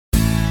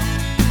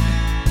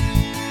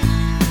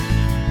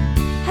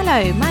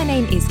Hello, my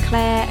name is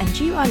Claire and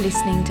you are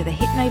listening to the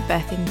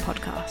Hypnobirthing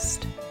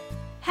Podcast.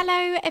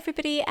 Hello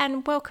everybody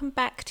and welcome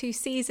back to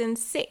season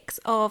 6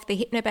 of the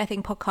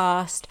Hypnobirthing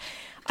Podcast.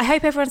 I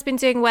hope everyone's been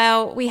doing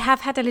well. We have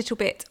had a little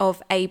bit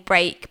of a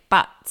break,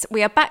 but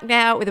we are back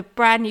now with a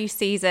brand new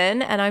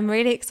season and I'm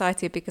really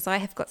excited because I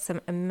have got some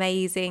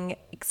amazing,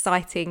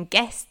 exciting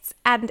guests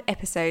and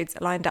episodes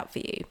lined up for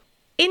you.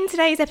 In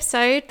today's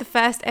episode, the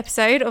first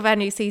episode of our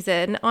new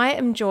season, I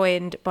am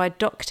joined by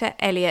Dr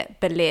Elliot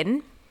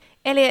Berlin.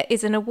 Elliot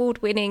is an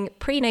award-winning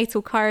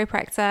prenatal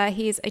chiropractor.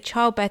 He is a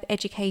childbirth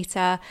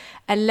educator,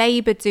 a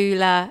labour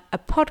doula, a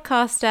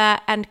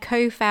podcaster and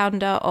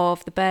co-founder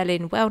of the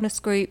Berlin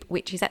Wellness Group,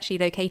 which is actually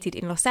located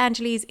in Los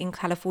Angeles in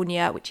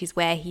California, which is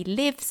where he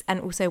lives and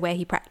also where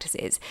he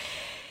practices.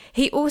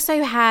 He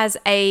also has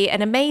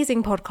an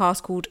amazing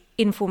podcast called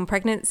Informed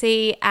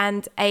Pregnancy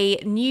and a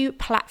new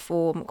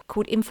platform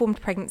called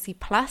Informed Pregnancy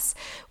Plus,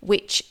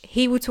 which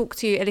he will talk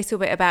to you a little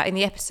bit about in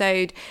the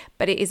episode,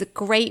 but it is a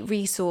great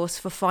resource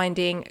for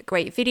finding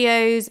great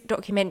videos,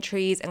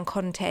 documentaries and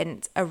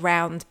content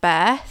around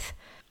birth.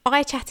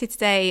 I chatted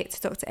today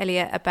to Dr.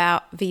 Elliot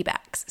about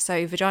VBACs,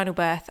 so vaginal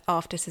birth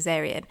after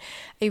cesarean,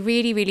 a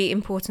really, really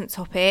important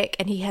topic,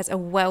 and he has a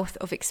wealth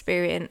of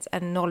experience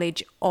and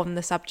knowledge on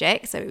the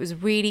subject. So it was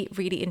really,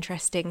 really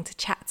interesting to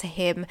chat to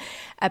him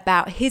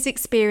about his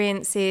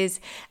experiences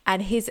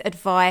and his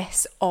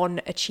advice on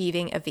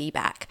achieving a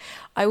VBAC.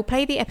 I will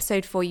play the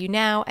episode for you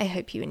now. I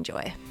hope you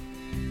enjoy.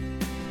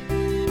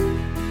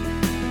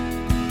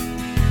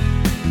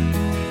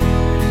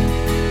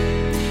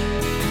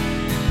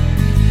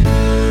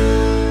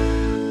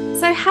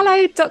 So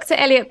hello, Dr.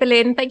 Elliot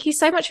Berlin. Thank you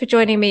so much for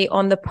joining me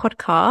on the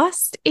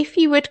podcast. If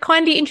you would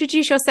kindly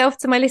introduce yourself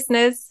to my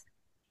listeners.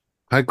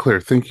 Hi,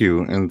 Claire. Thank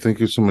you. And thank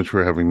you so much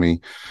for having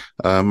me.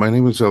 My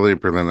name is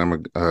Elliot Berlin. I'm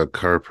a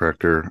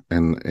chiropractor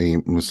and a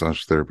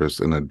massage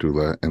therapist and a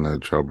doula and a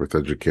childbirth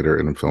educator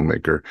and a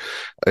filmmaker.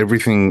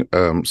 Everything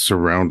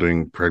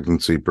surrounding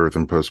pregnancy, birth,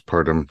 and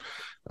postpartum.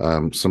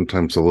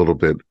 Sometimes a little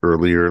bit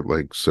earlier,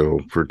 like so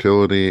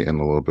fertility, and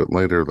a little bit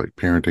later, like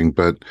parenting.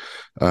 But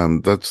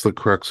that's the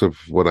crux of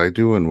what I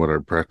do and what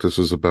our practice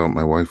is about.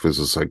 My wife is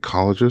a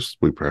psychologist.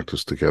 We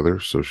practice together,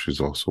 so she's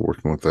also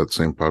working with that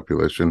same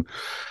population.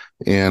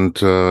 And,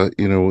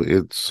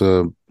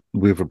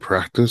 we have a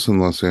practice in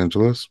Los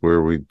Angeles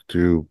where we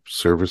do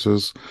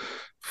services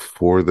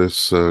for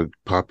this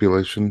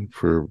population,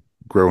 for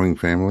growing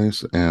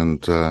families.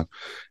 And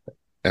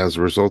as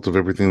a result of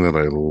everything that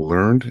I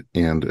learned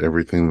and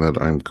everything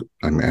that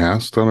I'm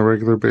asked on a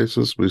regular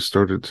basis, we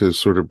started to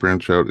sort of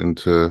branch out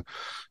into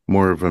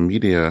more of a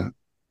media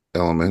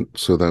element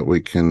so that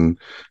we can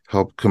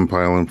help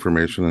compile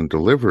information and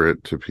deliver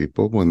it to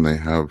people when they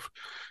have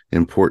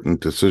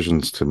important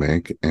decisions to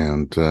make,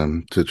 and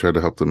to try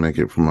to help them make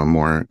it from a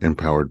more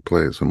empowered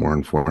place, a more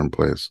informed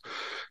place.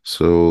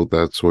 So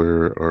that's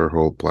where our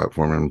whole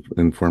platform and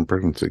Informed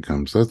Pregnancy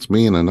comes. That's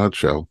me in a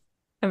nutshell.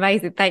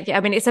 Amazing. Thank you.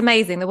 I mean, it's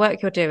amazing. The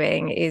work you're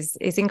doing is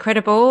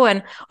incredible.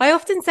 And I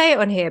often say it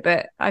on here,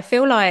 but I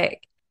feel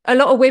like a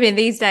lot of women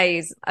these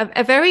days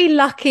are very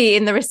lucky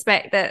in the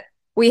respect that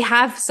we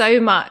have so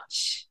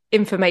much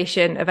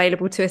information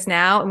available to us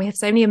now. And we have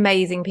so many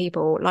amazing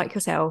people like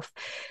yourself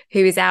who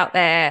is out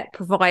there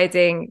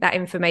providing that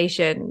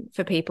information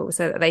for people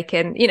so that they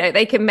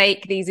can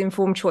make these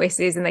informed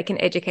choices and they can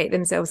educate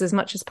themselves as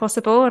much as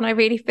possible. And I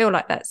really feel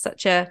like that's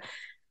such a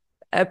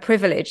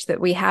privilege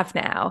that we have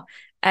now.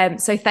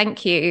 So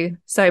thank you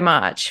so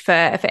much for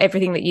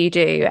everything that you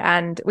do.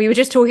 And we were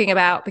just talking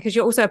about, because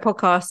you're also a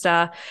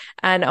podcaster,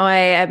 and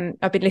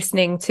I've been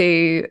listening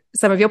to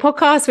some of your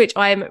podcasts, which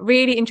I'm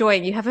really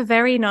enjoying. You have a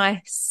very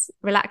nice,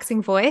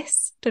 relaxing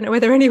voice. Don't know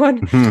whether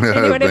anyone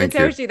ever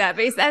tells you that,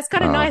 but that's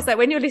kind of nice. Like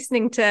when you're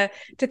listening to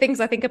things,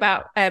 I think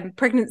about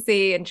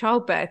pregnancy and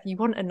childbirth, you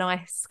want a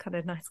nice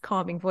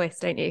calming voice,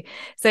 don't you?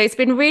 So it's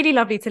been really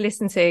lovely to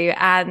listen to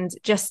and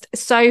just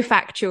so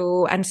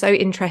factual and so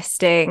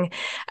interesting.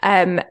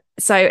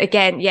 So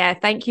again, yeah,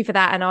 thank you for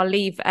that. And I'll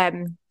leave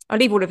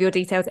all of your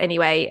details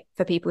anyway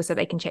for people so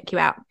they can check you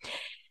out.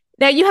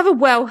 Now, you have a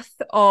wealth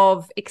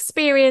of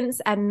experience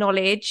and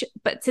knowledge,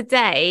 but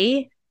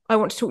today I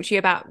want to talk to you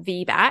about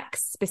VBACs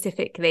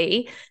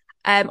specifically.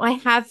 I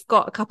have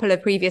got a couple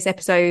of previous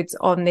episodes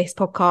on this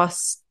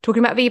podcast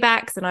talking about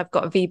VBACs, and I've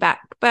got a VBAC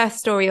birth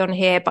story on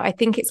here, but I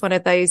think it's one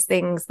of those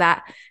things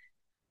that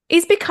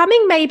is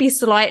becoming maybe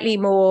slightly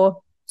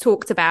more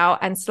talked about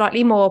and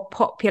slightly more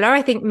popular.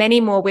 I think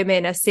many more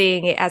women are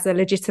seeing it as a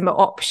legitimate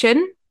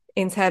option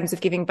in terms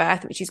of giving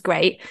birth, which is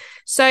great.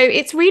 So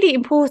it's really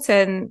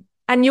important.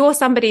 And you're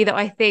somebody that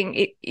I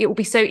think it will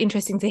be so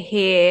interesting to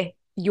hear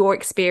your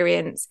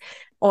experience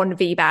on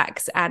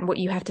VBACs and what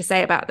you have to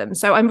say about them.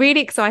 So I'm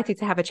really excited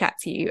to have a chat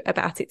to you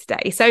about it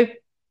today. So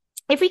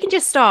if we can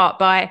just start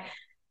by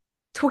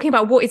talking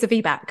about what is a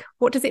VBAC?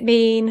 What does it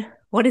mean?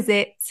 What is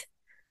it?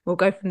 We'll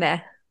go from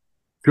there.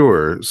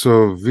 Sure.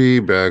 So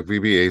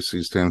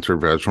VBAC stands for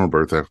vaginal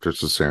birth after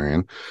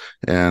cesarean.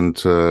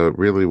 And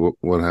really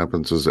what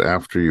happens is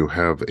after you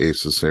have a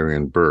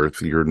cesarean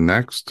birth, your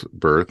next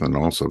birth and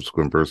all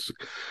subsequent births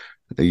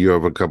you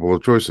have a couple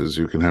of choices.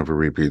 You can have a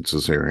repeat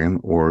cesarean,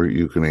 or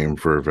you can aim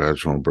for a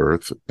vaginal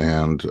birth.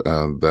 And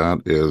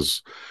that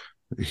is,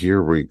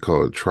 here we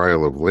call it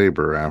trial of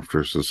labor after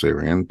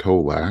cesarean,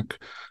 TOLAC.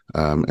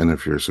 And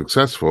if you're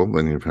successful,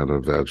 then you've had a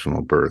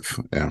vaginal birth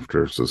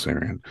after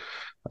cesarean.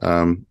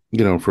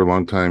 For a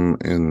long time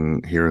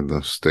here in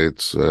the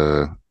States,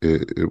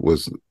 it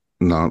was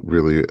not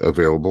really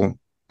available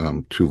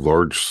to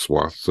large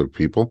swaths of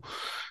people.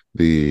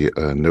 The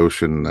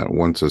notion that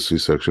once a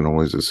C-section,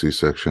 always a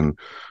C-section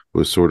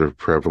was sort of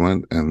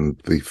prevalent.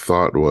 And the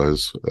thought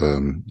was,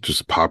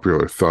 just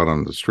popular thought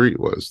on the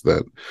street was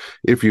that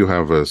if you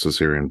have a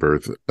cesarean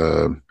birth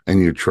and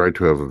you try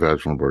to have a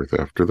vaginal birth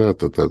after that,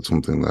 that's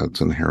something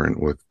that's inherent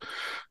with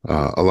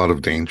a lot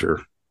of danger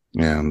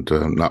and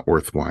not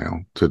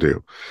worthwhile to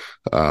do.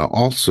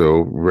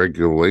 Also,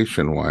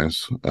 regulation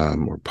wise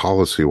or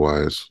policy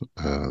wise,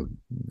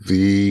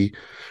 the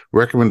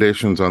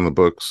recommendations on the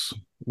books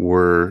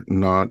were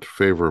not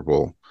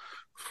favorable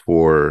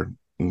for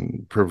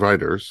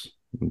providers,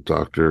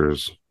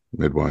 doctors,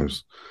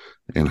 midwives,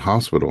 and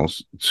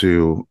hospitals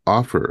to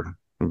offer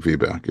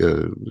VBAC.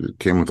 It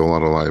came with a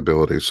lot of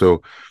liability.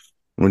 So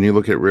when you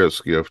look at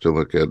risk, you have to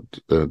look at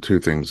two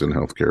things in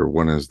healthcare.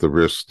 One is the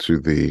risk to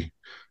the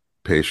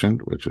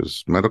patient, which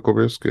is medical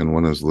risk, and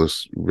one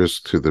is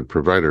risk to the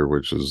provider,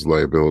 which is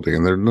liability.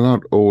 And they're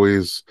not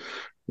always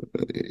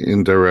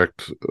in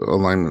direct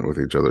alignment with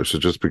each other. So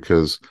just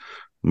because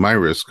my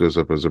risk goes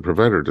up as a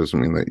provider doesn't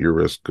mean that your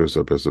risk goes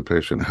up as a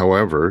patient.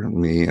 However,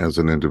 me as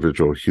an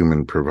individual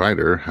human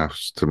provider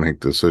has to make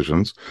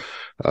decisions.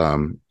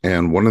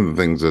 And one of the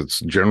things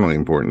that's generally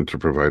important to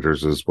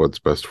providers is what's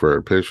best for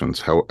our patients.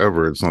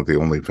 However, it's not the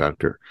only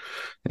factor.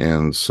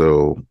 And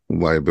so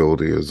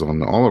liability is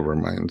on all of our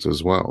minds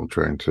as well,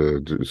 trying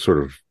to sort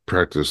of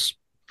practice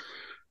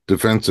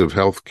defensive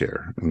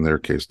healthcare, in their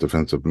case,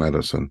 defensive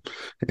medicine,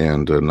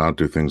 and not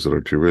do things that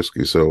are too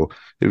risky. So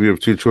if you have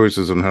two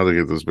choices on how to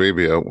get this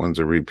baby out, one's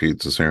a repeat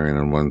cesarean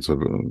and one's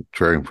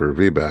trying for a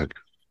VBAC,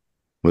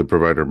 the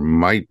provider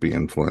might be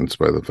influenced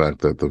by the fact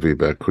that the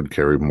VBAC could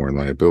carry more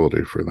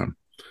liability for them.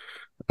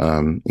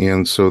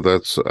 And so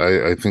that's,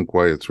 I think,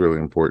 why it's really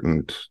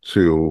important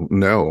to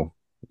know,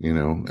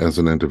 as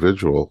an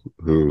individual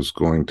who's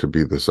going to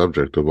be the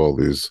subject of all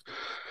these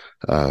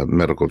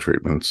medical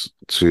treatments,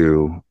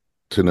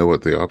 to know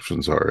what the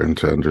options are and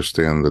to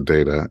understand the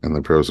data and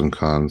the pros and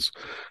cons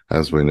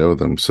as we know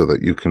them, so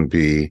that you can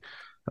be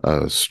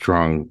a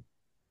strong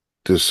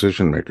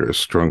decision maker, a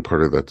strong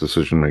part of that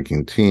decision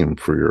making team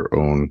for your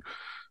own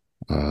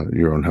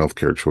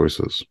healthcare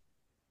choices.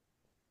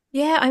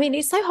 Yeah, I mean,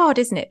 it's so hard,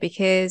 isn't it?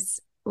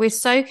 Because we're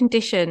so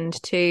conditioned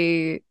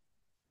to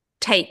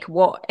take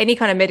what any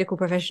kind of medical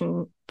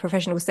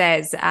professional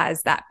says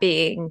as that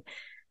being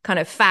kind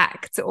of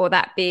fact, or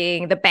that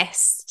being the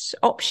best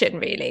option,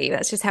 really.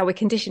 That's just how we're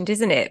conditioned,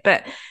 isn't it?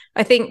 But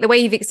I think the way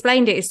you've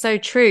explained it is so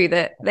true,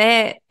 that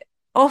they're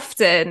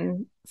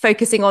often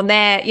focusing on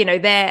their,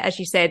 as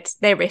you said,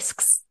 their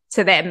risks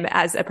to them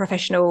as a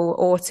professional,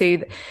 or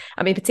to,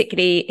 I mean,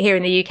 particularly here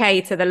in the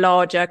UK, to the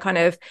larger kind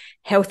of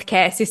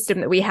healthcare system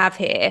that we have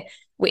here,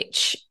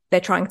 which they're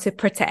trying to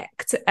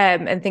protect,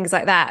 and things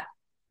like that.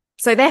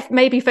 So they're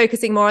maybe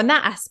focusing more on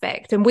that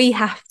aspect, and we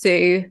have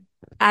to,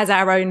 as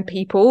our own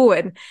people,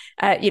 and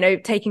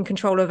taking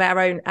control of our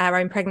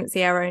own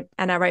pregnancy, our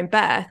own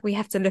birth, we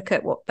have to look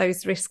at what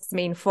those risks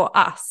mean for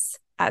us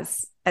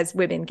as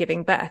women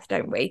giving birth,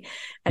 don't we?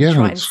 And Yeah,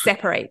 try and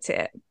separate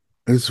it.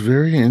 it's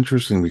very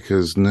interesting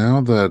because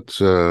now that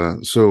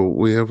so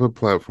we have a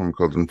platform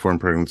called Informed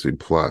Pregnancy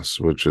Plus,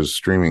 which is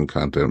streaming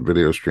content,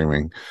 video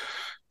streaming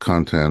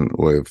content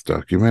with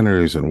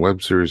documentaries and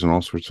web series and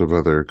all sorts of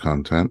other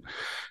content.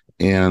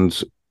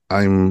 And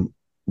I'm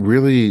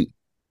really,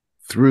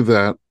 through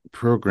that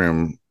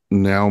program,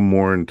 now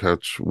more in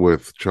touch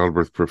with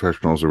childbirth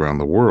professionals around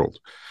the world.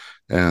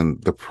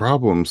 And the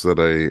problems that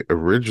I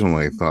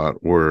originally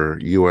thought were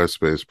US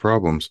based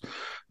problems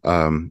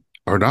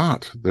are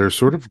not. They're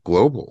sort of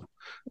global.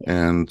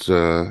 And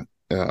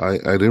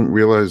I didn't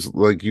realize,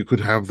 like, you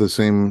could have the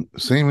same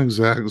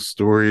exact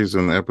stories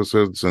and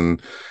episodes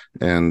and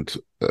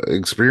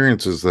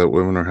experiences that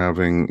women are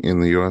having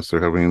in the US,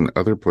 they're having in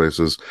other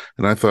places.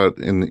 And I thought,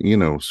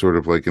 sort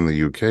of like in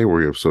the UK where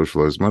you have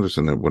socialized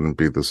medicine, it wouldn't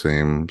be the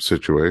same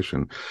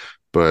situation.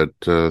 But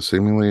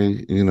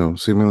seemingly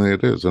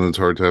it is, and it's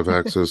hard to have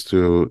access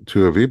to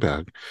a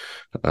VBAC.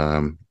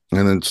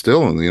 And then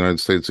still in the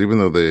United States, even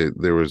though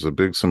there was a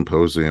big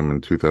symposium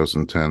in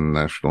 2010,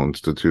 National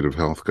Institute of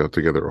Health got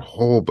together a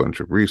whole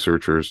bunch of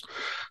researchers,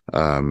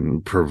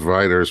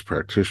 providers,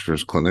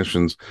 practitioners,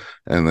 clinicians,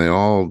 and they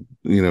all,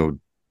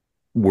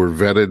 were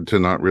vetted to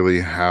not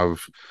really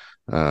have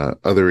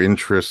other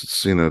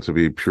interests, to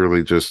be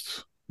purely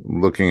just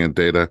looking at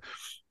data.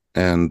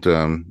 And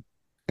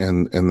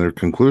their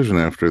conclusion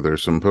after their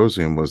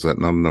symposium was that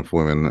not enough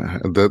women,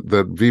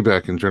 that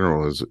VBAC in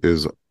general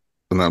is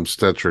an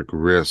obstetric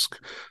risk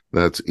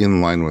that's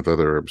in line with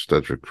other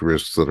obstetric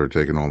risks that are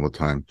taken all the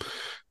time.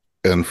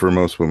 And for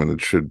most women,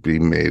 it should be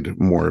made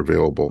more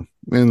available.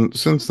 And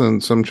since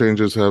then, some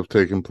changes have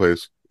taken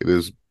place. It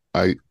is,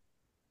 I,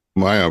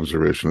 my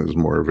observation is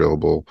more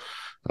available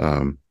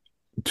um,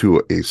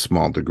 to a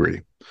small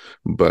degree.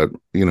 But,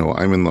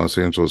 I'm in Los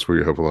Angeles where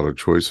you have a lot of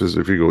choices.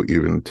 If you go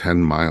even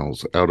 10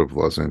 miles out of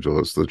Los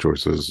Angeles, the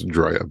choices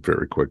dry up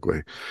very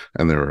quickly.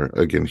 And there are,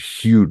 again,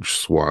 huge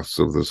swaths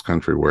of this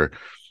country where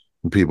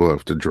people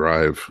have to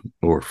drive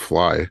or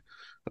fly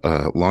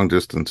long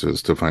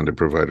distances to find a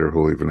provider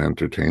who will even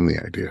entertain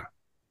the idea.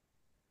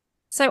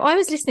 So I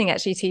was listening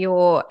actually to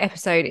your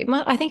episode.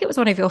 I think it was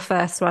one of your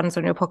first ones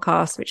on your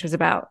podcast, which was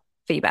about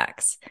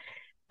VBACs.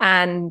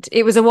 And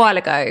it was a while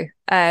ago.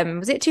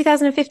 Was it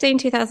 2015,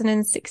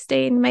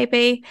 2016,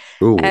 maybe?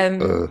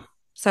 Oh,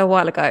 So a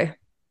while ago.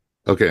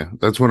 okay.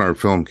 That's when our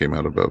film came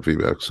out about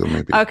VBAC. So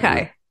maybe. Yeah.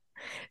 Okay.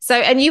 So,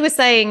 and you were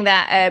saying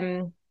that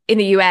in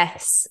the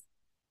US,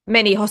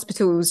 many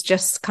hospitals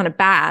just kind of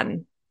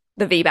ban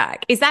the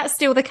VBAC. Is that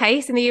still the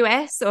case in the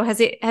US, or has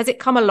it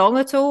come along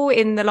at all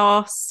in the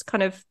last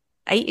kind of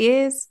 8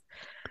 years?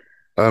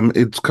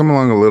 It's come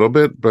along a little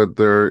bit, but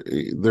there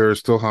are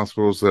still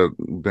hospitals that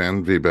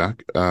ban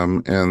VBAC.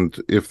 And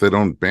if they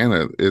don't ban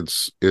it,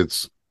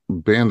 it's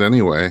banned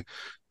anyway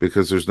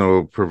because there's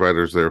no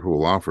providers there who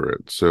will offer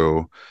it.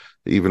 So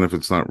even if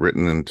it's not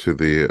written into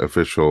the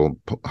official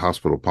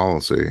hospital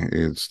policy,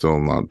 it's still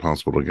not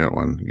possible to get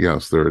one.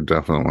 Yes,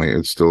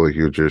 it's still a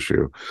huge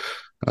issue.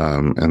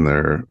 And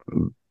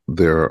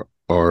there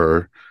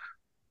are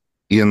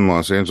in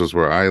Los Angeles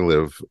where I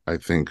live, I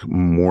think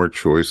more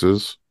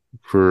choices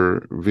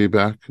for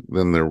VBAC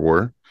than there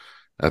were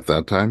at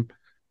that time.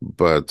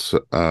 But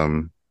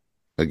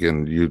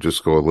again, you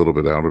just go a little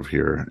bit out of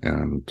here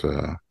and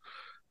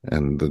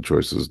the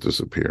choices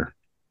disappear.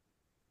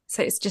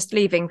 So it's just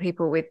leaving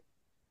people with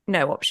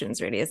no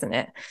options, really, isn't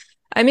it?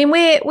 I mean,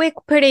 we're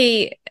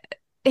pretty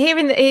here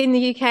in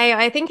the UK.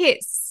 I think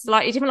it's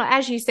slightly different. Like,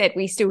 as you said,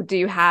 we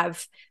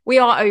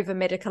are over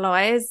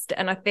medicalized,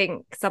 and I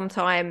think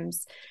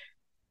sometimes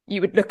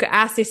you would look at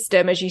our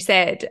system, as you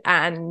said,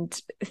 and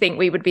think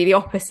we would be the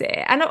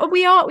opposite. And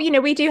we are,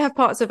 we do have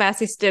parts of our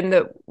system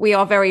that we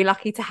are very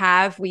lucky to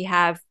have. We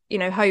have,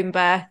 home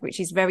birth,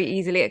 which is very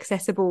easily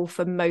accessible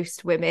for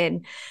most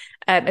women,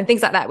 and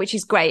things like that, which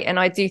is great. And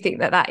I do think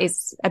that that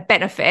is a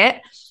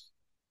benefit.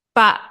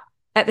 But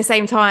at the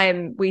same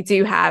time, we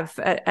do have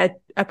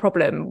a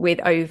problem with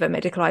over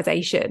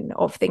medicalization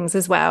of things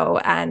as well.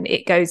 And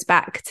it goes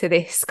back to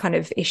this kind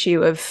of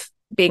issue of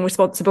being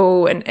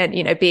responsible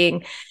and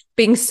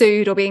being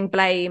sued or being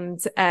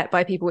blamed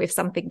by people if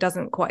something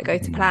doesn't quite go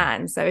to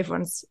plan. So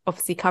everyone's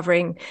obviously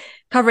covering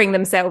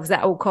themselves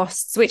at all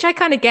costs, which I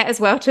kind of get as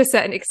well to a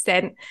certain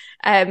extent,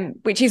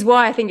 which is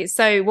why I think it's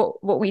so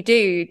what we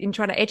do in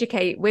trying to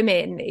educate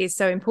women is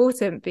so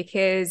important,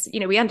 because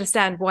we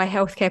understand why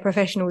healthcare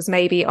professionals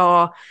maybe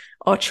are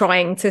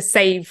trying to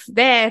save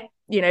their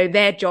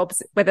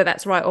jobs, whether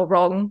that's right or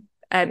wrong,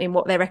 in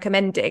what they're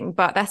recommending.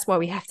 But that's why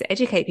we have to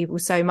educate people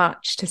so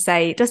much to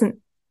say it doesn't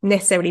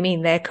necessarily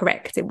mean they're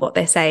correct in what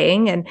they're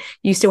saying, and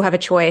you still have a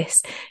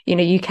choice.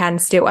 You can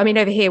still, I mean,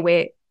 over here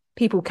where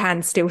people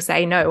can still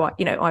say no,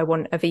 I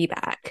want a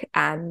VBAC,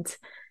 and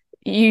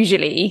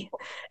usually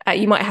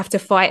you might have to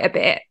fight a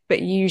bit,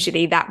 but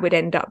usually that would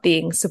end up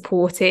being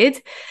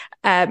supported.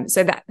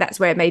 So that's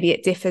where maybe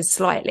it differs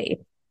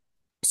slightly.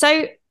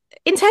 So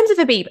in terms of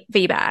a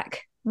VBAC,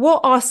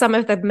 what are some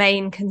of the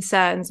main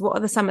concerns? What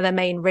are some of the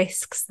main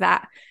risks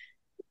that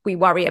we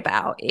worry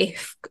about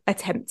if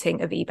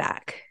attempting a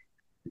VBAC?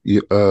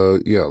 Yeah,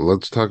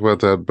 let's talk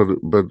about that.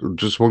 But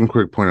just one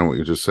quick point on what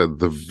you just said.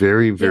 The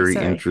very, very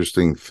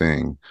interesting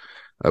thing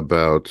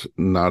about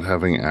not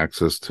having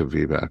access to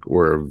VBAC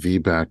or a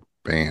VBAC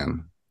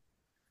ban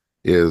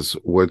is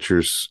what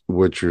you're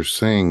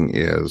saying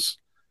is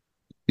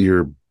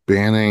you're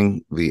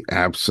banning the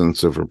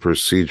absence of a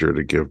procedure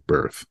to give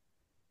birth.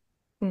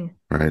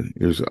 Right.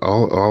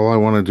 All I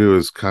want to do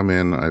is come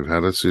in. I've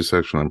had a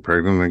C-section. I'm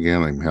pregnant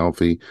again. I'm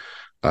healthy.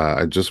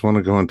 I just want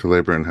to go into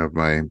labor and have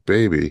my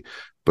baby.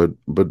 But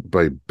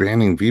by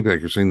banning VBAC,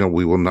 you're saying, no,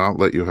 we will not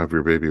let you have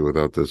your baby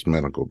without this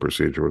medical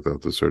procedure,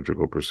 without the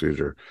surgical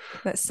procedure.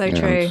 That's so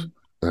true.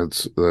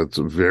 That's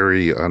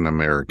very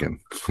un-American.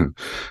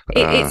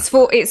 It's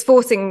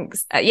forcing,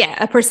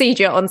 a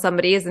procedure on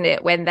somebody, isn't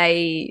it, when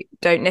they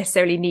don't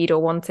necessarily need or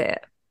want it?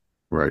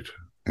 Right.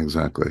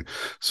 Exactly.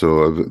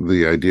 So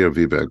the idea of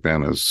VBAC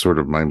ban is sort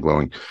of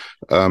mind-blowing.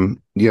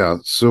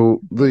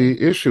 So the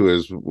issue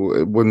is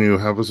when you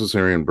have a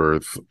cesarean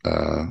birth,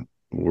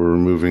 we're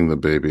removing the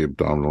baby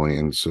abdominally,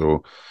 and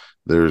so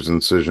there's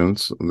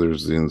incisions.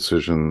 There's the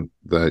incision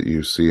that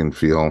you see and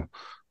feel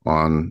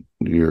on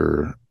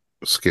your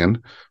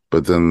skin,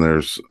 but then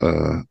there's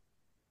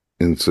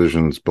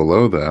incisions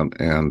below that,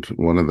 and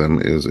one of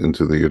them is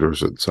into the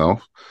uterus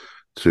itself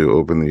to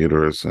open the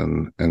uterus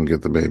and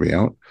get the baby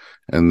out.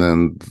 And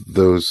then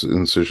those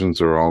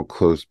incisions are all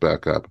closed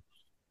back up.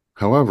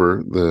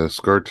 However, the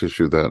scar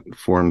tissue that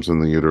forms in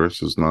the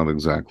uterus is not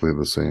exactly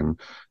the same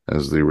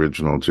as the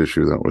original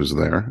tissue that was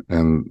there.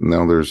 And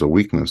now there's a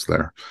weakness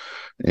there.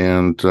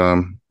 And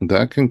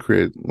that can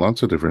create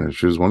lots of different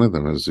issues. One of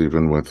them is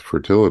even with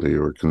fertility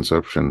or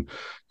conception,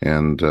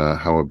 and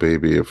how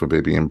if a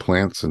baby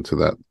implants into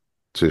that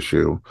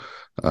tissue,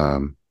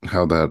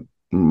 how that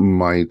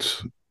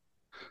might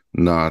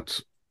not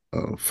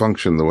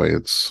function the way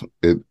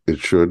it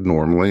should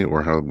normally,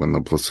 or how when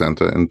the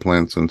placenta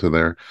implants into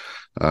there,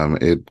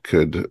 it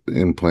could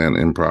implant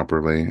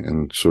improperly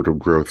and sort of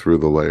grow through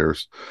the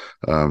layers.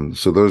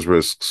 So those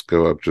risks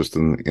go up just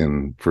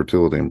in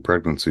fertility and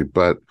pregnancy.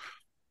 But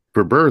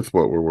for birth,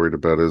 what we're worried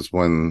about is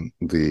when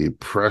the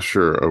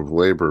pressure of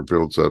labor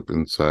builds up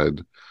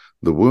inside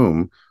the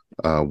womb,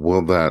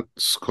 will that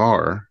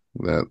scar,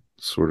 that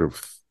sort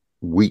of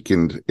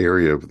weakened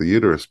area of the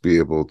uterus, be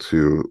able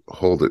to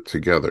hold it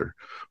together?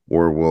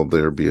 Or will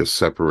there be a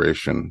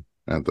separation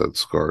at that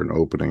scar, an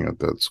opening at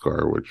that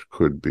scar, which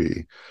could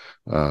be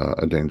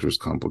a dangerous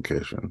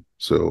complication?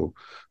 So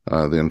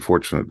the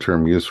unfortunate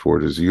term used for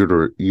it is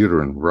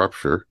uterine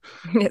rupture.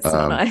 It's not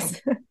Um,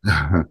 nice.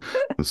 the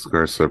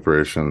scar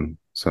separation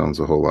sounds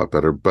a whole lot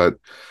better, but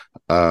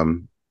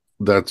um,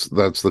 that's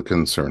the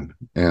concern.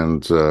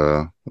 And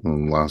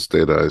last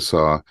data I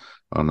saw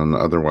on an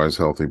otherwise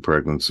healthy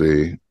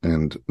pregnancy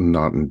and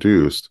not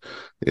induced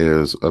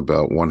is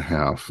about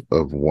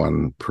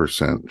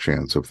 0.5%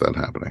 chance of that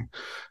happening.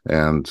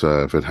 And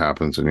if it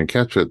happens and you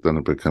catch it, then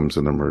it becomes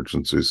an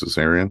emergency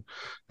cesarean.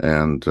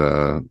 And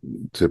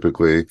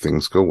typically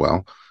things go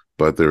well,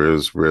 but there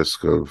is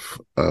risk of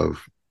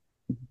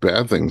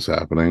bad things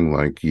happening,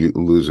 like you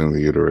losing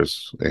the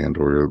uterus and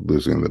or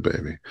losing the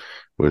baby,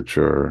 which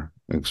are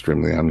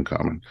extremely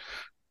uncommon.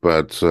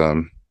 But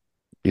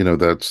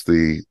that's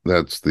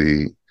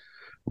the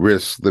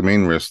risk, the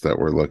main risk that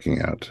we're looking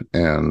at.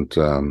 And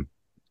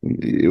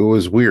it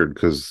was weird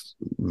because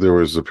there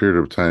was a period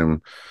of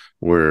time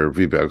where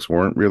VBACs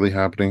weren't really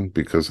happening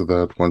because of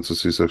that. Once a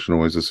C-section,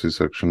 always a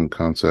C-section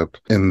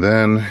concept. And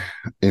then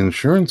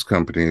insurance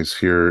companies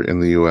here in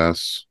the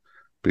US,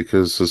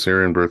 because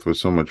cesarean birth was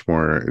so much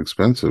more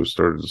expensive,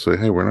 started to say,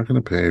 hey, we're not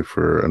going to pay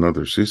for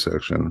another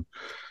C-section.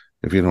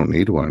 If you don't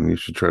need one, you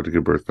should try to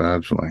give birth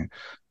vaginally.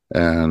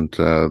 And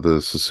the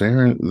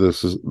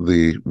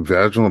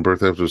vaginal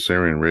birth after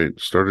cesarean rate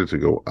started to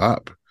go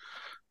up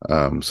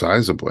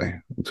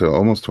sizably to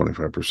almost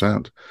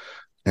 25%.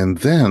 And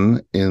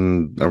then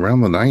in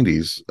around the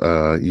 90s,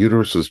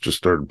 uteruses just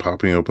started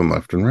popping open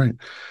left and right.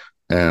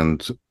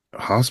 And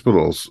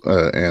hospitals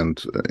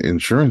and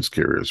insurance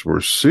carriers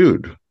were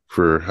sued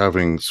for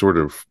having sort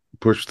of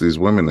pushed these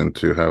women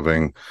into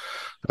having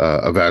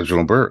a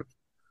vaginal birth.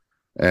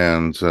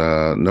 And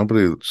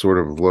nobody sort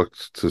of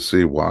looked to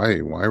see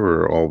why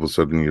were all of a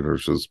sudden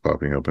uteruses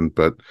popping open,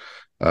 but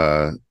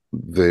uh,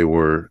 they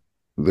were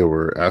there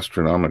were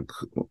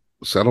astronomical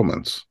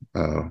settlements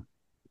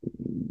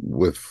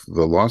with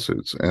the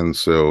lawsuits, and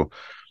so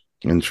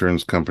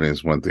insurance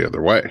companies went the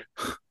other way.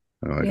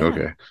 They're like, Yeah.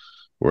 okay,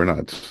 we're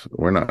not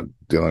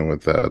dealing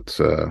with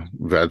that.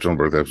 Vaginal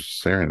birth after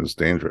cesarean is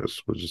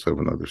dangerous. We'll just have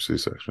another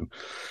C-section.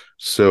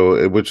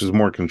 So, which is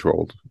more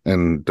controlled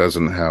and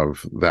doesn't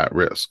have that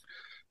risk.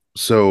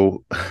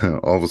 So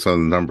all of a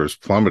sudden, the numbers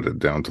plummeted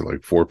down to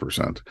like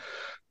 4%.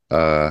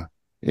 Uh,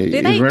 in Do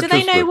they know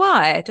retrospect,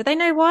 why? Do they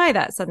know why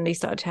that suddenly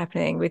started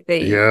happening with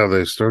the yeah,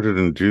 they started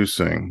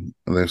inducing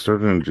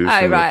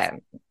Oh, with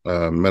right.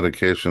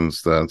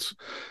 medications that's,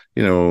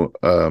 you know,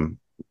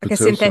 Like a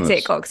Pitocin synthetic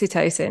is,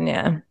 oxytocin,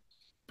 yeah.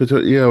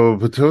 yeah, well,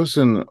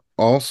 Pitocin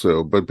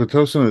also, but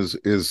Pitocin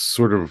is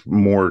sort of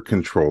more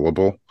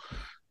controllable.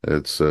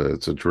 It's a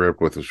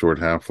drip with a short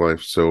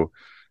half-life, so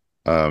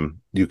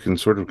you can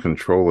sort of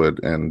control it,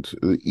 and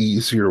the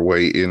easier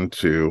way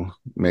into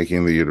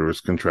making the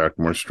uterus contract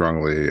more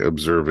strongly,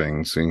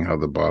 observing, seeing how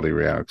the body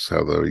reacts,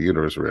 how the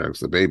uterus reacts,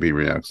 the baby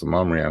reacts, the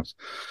mom reacts.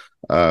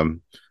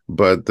 Um,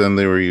 but then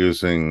they were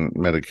using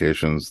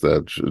medications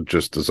that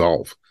just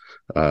dissolve.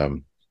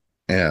 Um,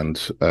 and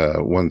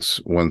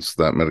once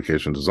that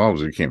medication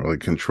dissolves, you can't really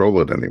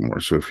control it anymore.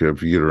 So if you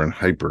have uterine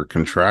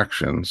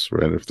hypercontractions,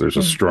 right, if there's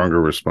a Mm.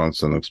 stronger response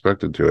than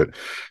expected to it,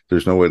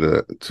 there's no way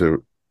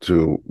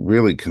to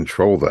really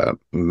control that.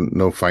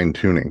 No fine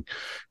tuning,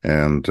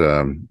 and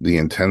the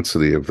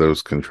intensity of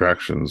those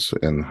contractions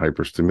and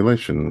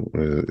hyperstimulation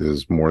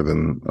is more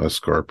than a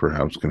scar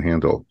perhaps can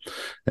handle,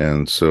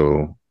 and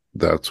so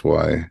that's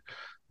why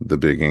the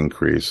big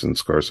increase in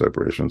scar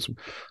separations.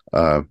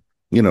 Uh,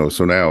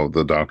 so now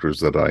the doctors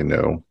that I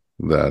know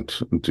that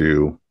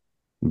do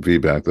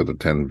VBAC, that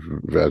attend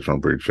vaginal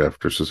breech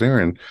after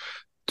cesarean,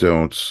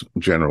 don't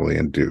generally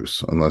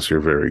induce unless you're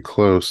very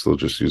close. They'll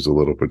just use a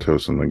little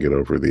Pitocin and get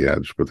over the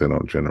edge, but they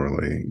don't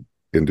generally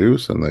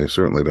induce, and they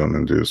certainly don't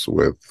induce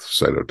with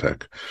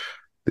Cytotec,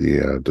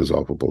 the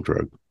dissolvable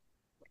drug.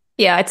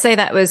 Yeah, I'd say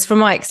that was from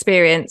my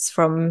experience,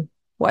 from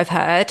what I've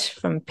heard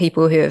from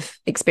people who have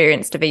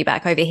experienced a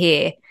VBAC over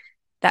here,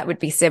 that would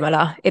be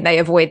similar. They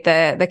avoid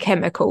the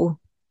chemical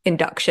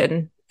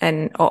induction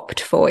and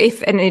opt for,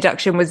 if an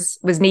induction was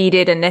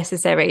needed and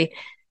necessary,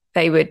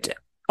 they would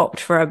opt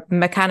for a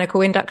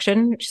mechanical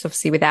induction, which is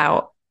obviously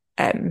without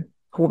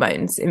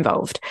hormones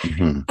involved,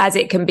 Mhm. as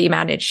it can be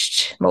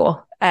managed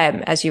more,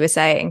 as you were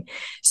saying.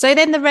 So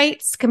then the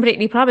rates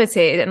completely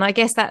plummeted. And I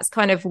guess that's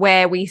kind of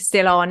where we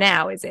still are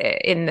now, is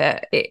it? In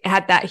that it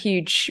had that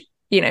huge,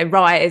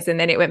 rise, and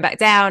then it went back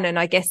down. And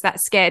I guess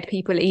that scared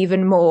people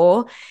even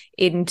more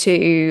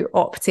into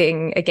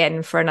opting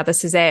again for another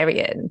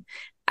cesarean.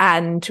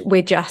 And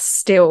we're just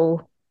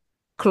still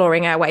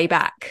clawing our way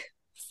back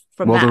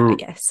from Well, that, I the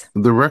guess.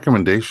 the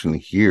recommendation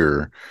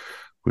here,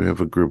 we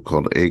have a group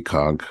called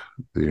ACOG,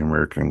 the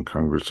American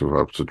Congress of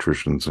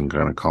Obstetricians and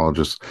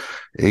Gynecologists.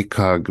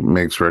 ACOG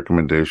makes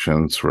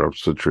recommendations for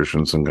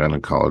obstetricians and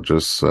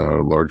gynecologists,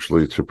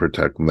 largely to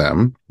protect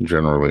them,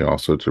 generally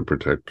also to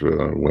protect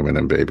women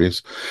and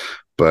babies.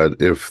 But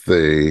if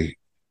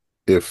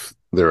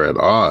they're at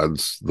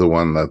odds, the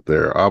one that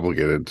they're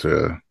obligated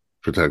to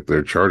protect,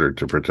 they're chartered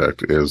to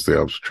protect, is the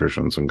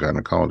obstetricians and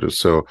gynecologists.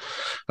 So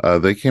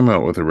they came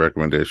out with a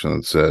recommendation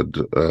that said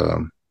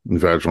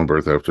vaginal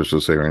birth after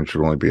cesarean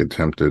should only be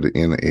attempted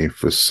in a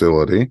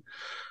facility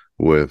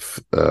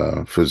with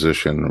a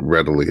physician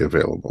readily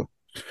available.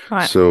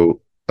 Right.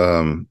 So they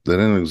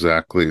didn't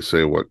exactly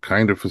say what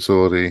kind of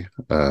facility.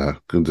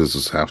 Does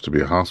this have to be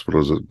a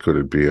hospital? Could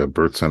it be a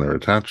birth center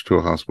attached to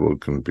a hospital?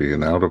 Can it be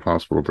an out of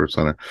hospital birth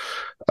center?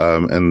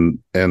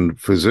 And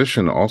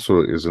physician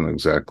also isn't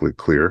exactly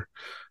clear.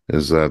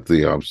 Is that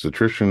the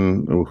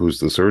obstetrician who's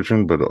the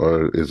surgeon, but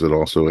is it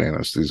also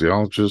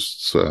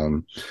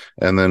anesthesiologists?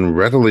 And then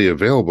readily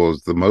available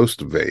is the most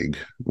vague,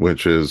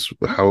 which is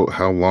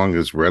how long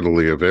is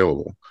readily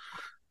available?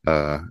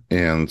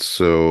 And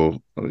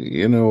so,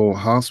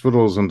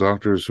 hospitals and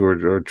doctors who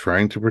are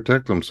trying to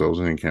protect themselves,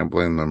 and you can't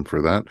blame them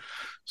for that,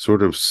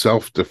 sort of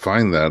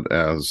self-define that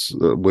as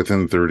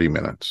within 30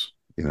 minutes.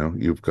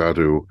 You've got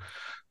to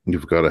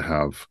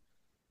have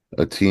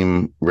a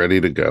team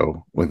ready to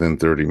go within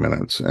 30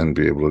 minutes and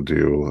be able to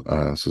do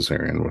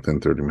cesarean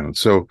within 30 minutes.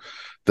 So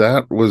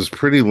that was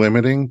pretty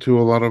limiting to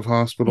a lot of Yeah.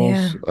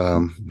 hospitals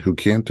who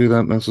can't do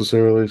that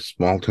necessarily,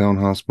 small town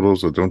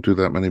hospitals that don't do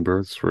that many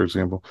births, for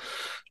example.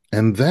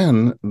 And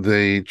then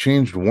they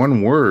changed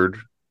one word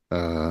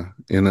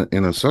in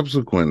a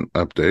subsequent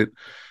update,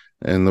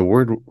 and the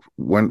word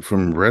went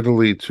from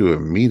readily to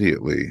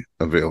immediately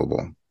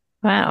available.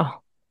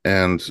 Wow.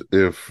 And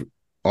if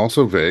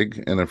also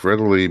vague, and if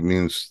readily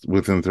means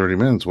within 30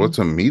 minutes, what's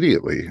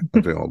immediately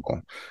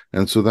available?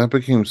 And so that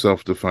became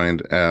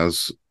self-defined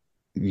as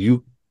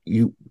you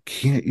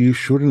you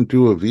shouldn't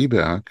do a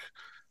VBAC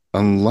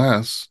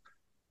unless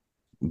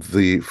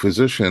the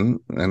physician,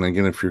 and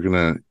again, if you're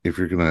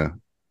gonna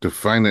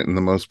define it in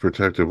the most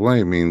protective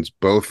way, means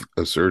both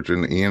a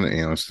surgeon and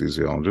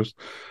anesthesiologist.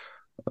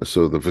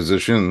 So the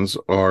physicians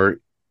are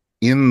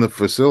in the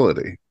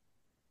facility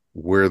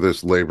where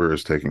this labor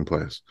is taking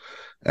place.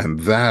 And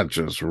that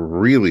just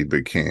really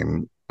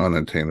became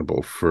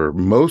unattainable for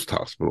most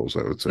hospitals,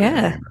 I would say, in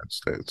the Yeah. United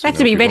States. They have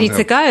to If be you don't ready to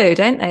have, go,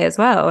 don't they, as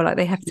well? Like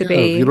they have to if you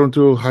be, don't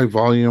do a high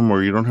volume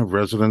or you don't have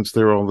residents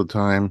there all the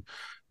time,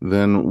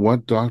 then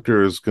what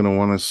doctor is going to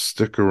want to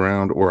stick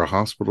around, or a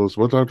hospitalist,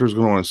 what doctor is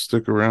going to want to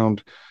stick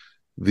around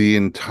the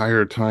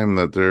entire time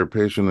that their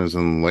patient is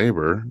in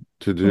labor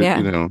to do,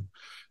 yeah,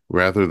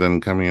 rather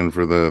than coming in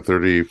for the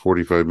 30,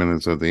 45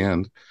 minutes at the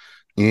end?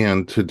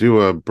 And to do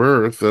a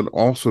birth that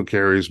also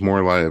carries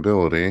more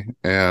liability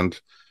and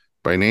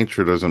by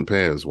nature doesn't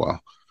pay as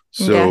well.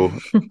 yeah, So,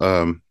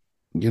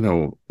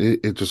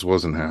 it just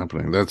wasn't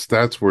happening.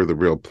 That's where the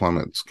real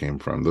plummets came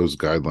from, those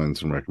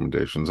guidelines and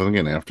recommendations. And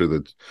again, after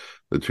the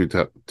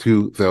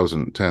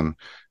 2010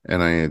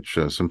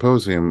 NIH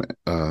symposium,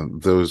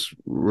 those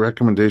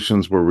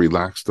recommendations were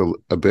relaxed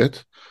a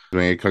bit.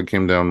 ACOG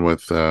came down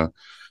with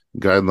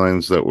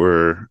guidelines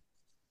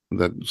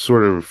that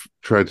sort of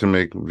tried to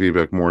make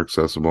VBAC more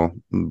accessible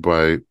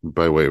by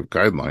way of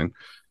guideline.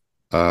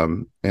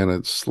 And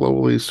it's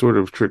slowly sort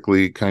of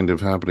trickly kind of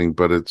happening,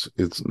 but it's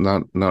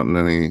not in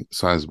any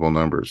sizable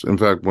numbers. In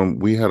fact, when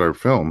we had our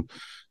film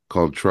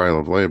called Trial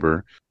of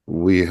Labor,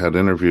 we had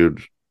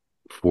interviewed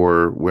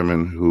 4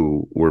 women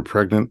who were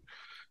pregnant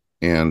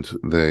and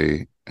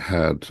they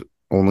had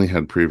only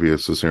had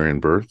previous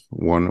cesarean birth,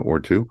 1 or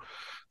 2,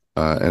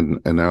 and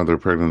now they're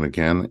pregnant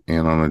again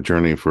and on a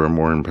journey for a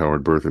more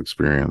empowered birth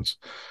experience.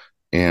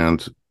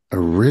 And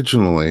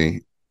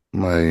originally,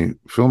 my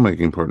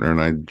filmmaking partner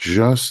and I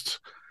just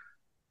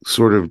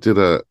sort of did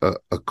a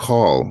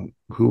call.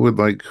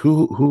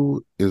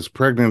 Who is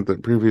pregnant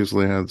that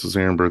previously had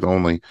cesarean birth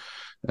only,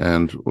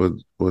 and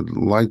would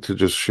like to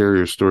just share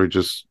your story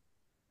just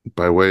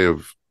by way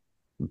of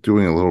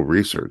doing a little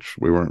research.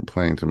 We weren't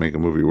planning to make a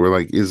movie. We're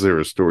like, is there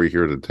a story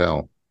here to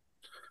tell?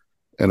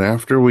 And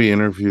after we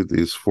interviewed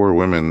these 4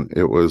 women,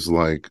 it was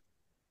like,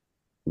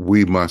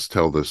 we must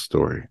tell this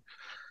story.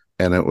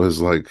 And it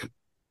was like,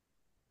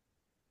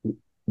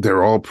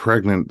 they're all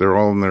pregnant. They're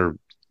all in their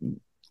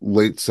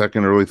late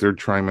second, early third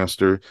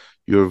trimester.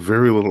 You have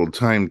very little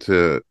time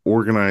to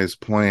organize,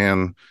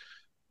 plan,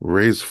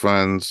 raise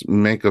funds,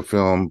 make a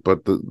film,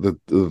 but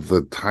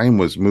the time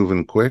was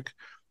moving quick,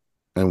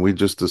 and we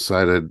just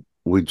decided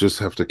we just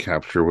have to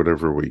capture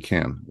whatever we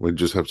can. We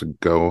just have to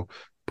go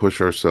push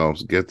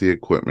ourselves, get the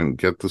equipment,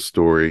 get the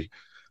story,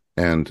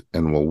 and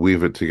we'll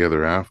weave it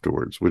together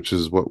afterwards, which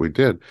is what we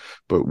did.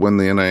 But when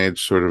the NIH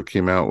sort of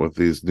came out with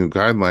these new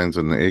guidelines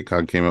and the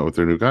ACOG came out with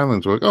their new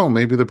guidelines, we're like, oh,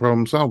 maybe the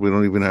problem's solved. We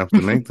don't even have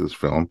to make this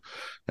film.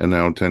 And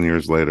now 10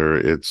 years later,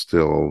 it's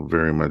still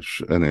very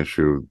much an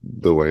issue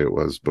the way it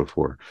was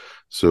before.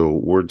 So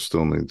word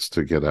still needs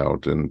to get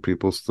out and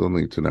people still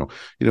need to know.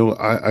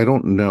 I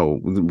don't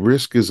know.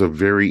 Risk is a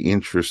very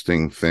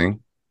interesting thing.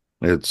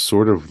 It's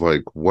sort of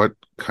like, what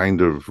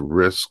kind of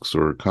risks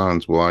or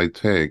cons will I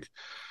take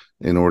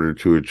in order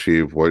to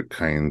achieve what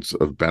kinds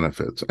of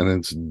benefits? And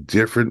it's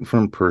different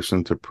from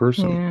person to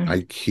person. Yeah.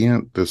 I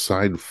can't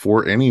decide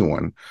for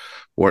anyone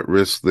what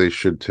risks they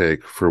should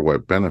take for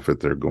what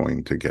benefit they're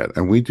going to get.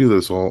 And we do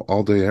this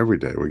all day, every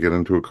day. We get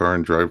into a car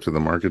and drive to the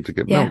market to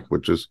get milk,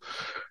 which is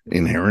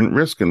inherent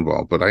risk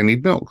involved, but I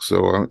need milk.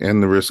 So,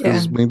 and the risk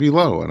is maybe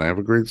low and I have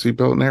a great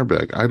seatbelt and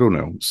airbag. I don't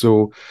know.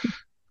 So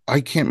I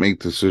can't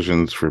make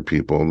decisions for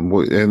people, and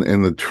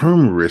the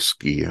term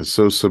risky is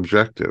so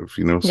subjective.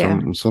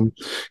 Some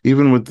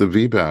even with the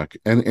VBAC,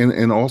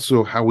 and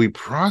also how we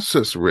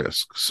process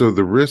risk. So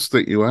the risk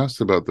that you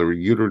asked about, the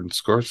uterine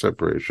scar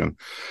separation,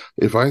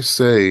 if I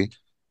say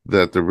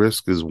that the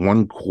risk is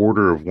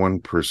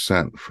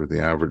 0.25% for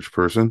the average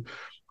person,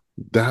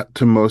 that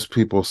to most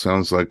people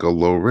sounds like a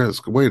low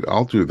risk. Wait,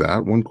 I'll do that.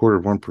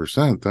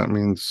 0.25%. That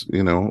means, or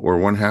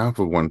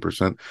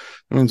 0.5%.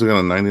 That means I got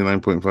a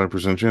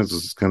 99.5% chance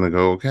this is going to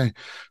go okay.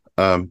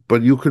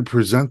 But you could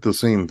present the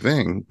same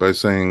thing by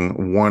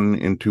saying 1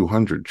 in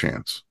 200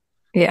 chance.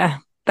 Yeah.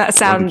 That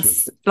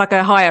sounds like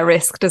a higher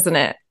risk, doesn't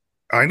it?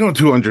 I know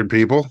 200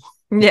 people.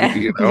 Yeah.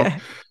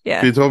 Yeah.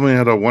 If you told me I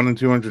had a 1 in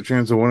 200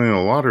 chance of winning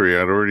a lottery,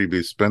 I'd already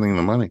be spending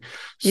the money.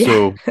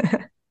 So,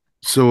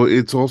 So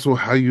it's also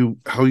how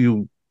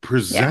you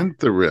present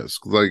the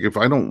risk. Like, if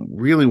I don't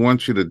really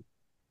want you to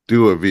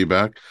do a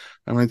VBAC,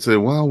 I might say,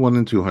 well, 1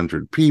 in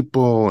 200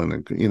 people, and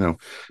and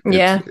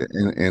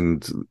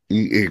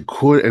it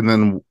could, and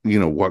then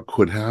what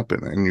could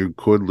happen, and you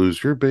could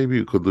lose your baby,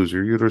 you could lose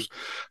your uterus.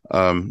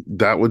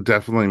 That would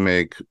definitely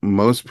make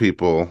most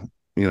people,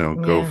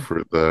 go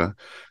for the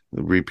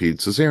repeat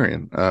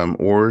cesarean.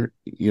 Or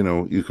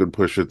you could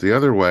push it the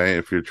other way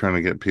if you're trying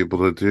to get people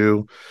to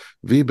do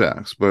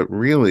VBACs. But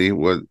really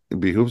what it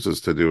behooves us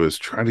to do is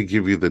try to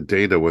give you the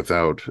data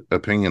without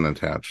opinion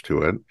attached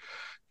to it,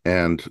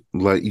 and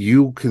let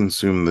you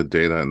consume the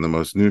data in the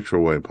most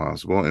neutral way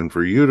possible, and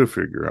for you to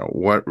figure out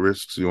what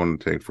risks you want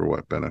to take for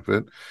what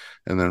benefit,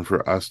 and then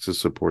for us to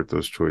support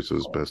those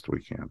choices best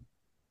we can.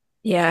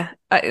 Yeah,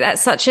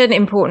 that's such an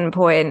important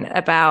point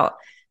about,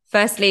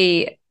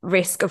 firstly,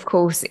 risk. Of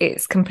course,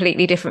 it's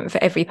completely different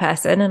for every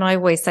person. And I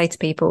always say to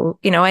people,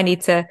 I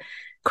need to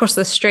cross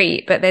the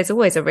street, but there's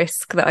always a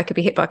risk that I could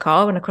be hit by a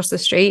car when I cross the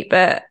street,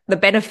 but the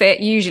benefit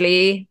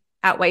usually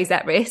outweighs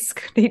that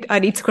risk. I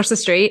need to cross the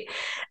street.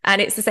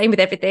 And it's the same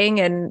with everything,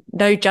 and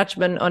no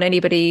judgment on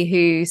anybody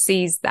who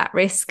sees that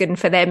risk and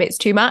for them it's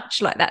too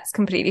much. Like, that's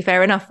completely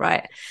fair enough,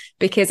 right?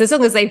 Because as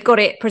long as they've got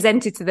it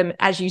presented to them,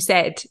 as you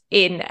said,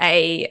 in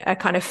a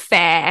kind of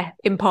fair,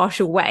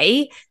 impartial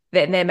way,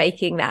 then they're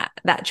making that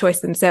choice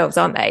themselves,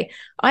 aren't they?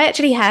 I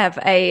actually have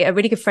a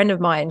really good friend of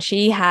mine.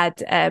 She had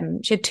 2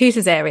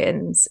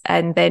 cesareans,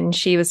 and then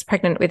she was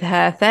pregnant with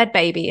her 3rd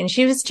baby, and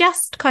she was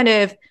just kind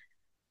of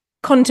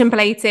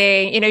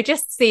contemplating,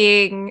 just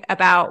seeing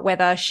about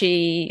whether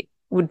she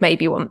would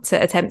maybe want to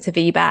attempt a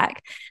VBAC.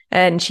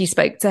 And she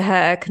spoke to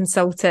her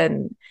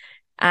consultant,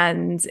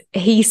 and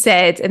he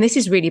said, and this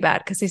is really bad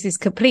because this is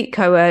complete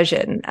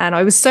coercion. And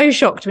I was so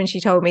shocked when she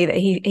told me that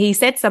he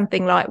said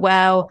something like,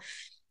 well,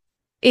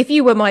 if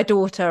you were my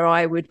daughter,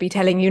 I would be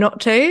telling you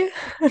not to.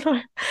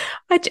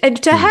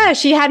 And to her,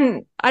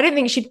 I don't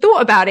think she'd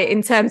thought about it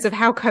in terms of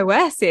how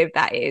coercive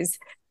that is.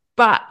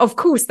 But of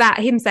course,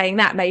 him saying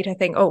that made her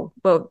think, oh,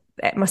 well,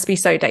 it must be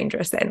so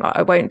dangerous then. Like,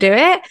 I won't do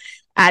it.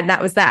 And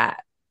that was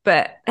that.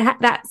 But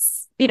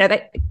that's,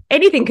 that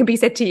anything can be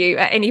said to you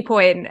at any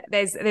point.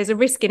 There's a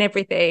risk in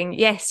everything.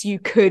 Yes, you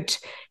could,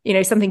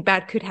 something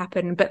bad could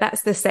happen, but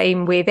that's the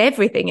same with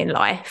everything in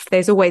life.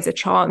 There's always a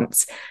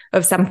chance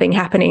of something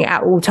happening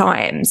at all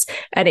times.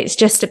 And it's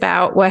just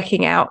about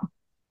working out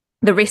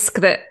the risk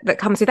that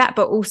comes with that,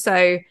 but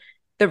also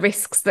the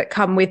risks that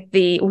come with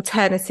the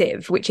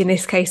alternative, which in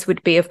this case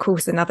would be, of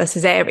course, another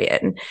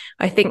cesarean.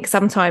 I think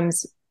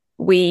sometimes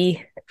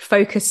we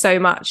focus so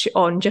much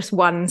on just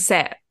one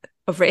set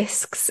of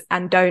risks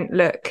and don't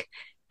look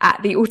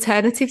at the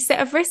alternative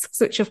set of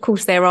risks, which of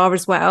course there are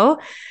as well.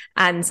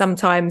 And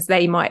sometimes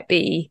they might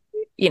be,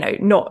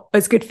 not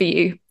as good for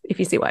you, if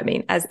you see what I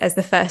mean, as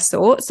the first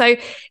thought. So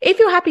if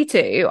you're happy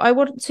to, I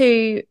want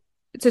to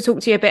talk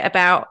to you a bit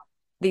about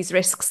these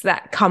risks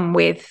that come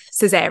with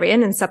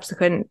cesarean and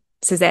subsequent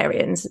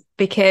cesareans,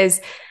 because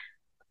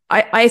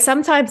I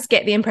sometimes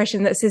get the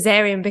impression that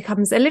cesarean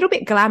becomes a little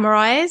bit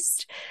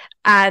glamorized,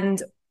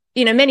 and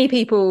many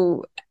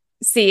people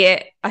see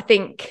it, I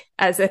think,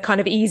 as a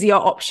kind of easier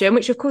option,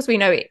 which of course we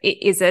know it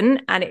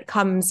isn't. And it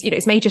comes,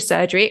 it's major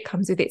surgery. It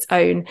comes with its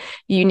own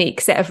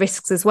unique set of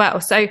risks as well.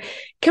 So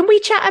can we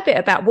chat a bit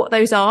about what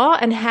those are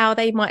and how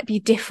they might be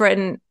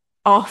different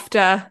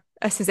after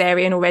a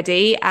cesarean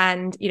already,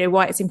 and,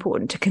 why it's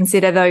important to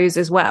consider those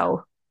as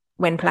well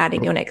when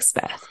planning your next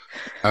birth?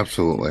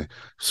 Absolutely.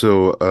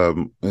 So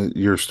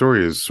your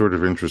story is sort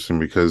of interesting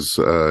because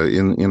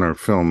in our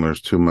film,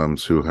 there's two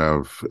moms who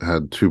have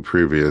had two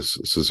previous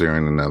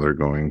cesarean, and now they're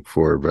going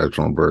for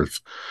vaginal birth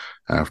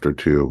after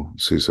two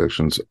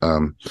C-sections.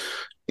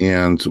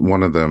 And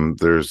one of them,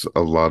 there's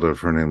a lot of,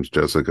 her name's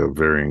Jessica,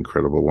 very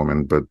incredible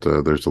woman, but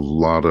there's a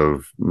lot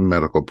of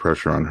medical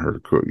pressure on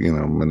her,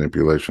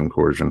 manipulation,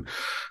 coercion.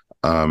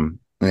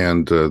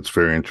 And it's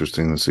very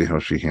interesting to see how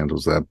she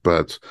handles that.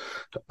 But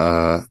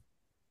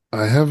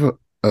I have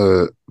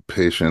a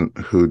patient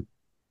who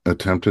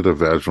attempted a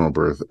vaginal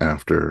birth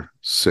after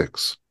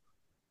 6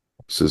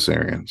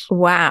 cesareans.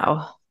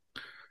 Wow.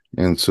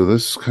 And so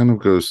this kind of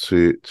goes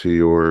to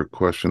your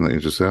question that you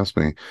just asked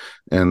me.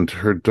 And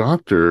her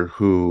doctor,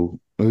 who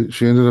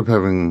she ended up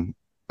having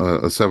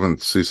a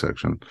 7th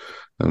C-section,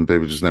 and the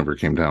baby just never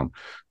came down.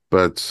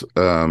 But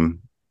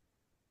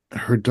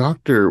her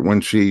doctor,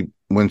 when she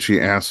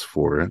asked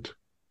for it,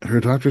 her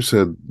doctor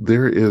said,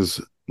 there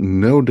is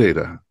no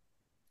data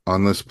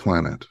on this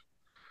planet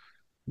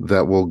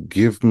that will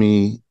give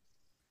me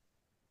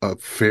a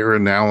fair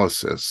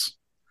analysis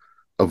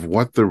of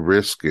what the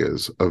risk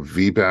is of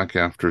VBAC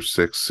after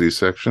 6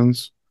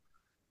 C-sections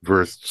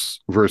versus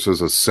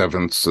a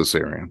 7th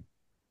cesarean.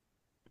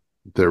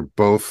 They're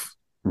both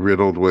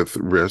riddled with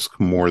risk,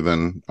 more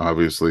than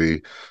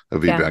obviously a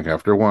VBAC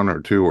after 1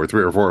 or 2 or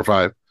 3 or 4 or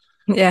 5.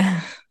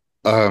 Yeah.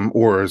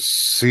 Or a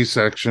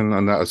C-section,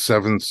 a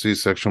 7th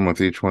C-section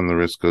with each one, the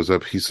risk goes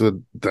up. He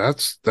said,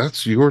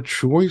 that's your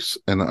choice.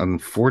 And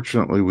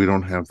unfortunately, we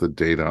don't have the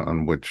data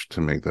on which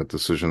to make that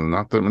decision.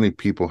 Not that many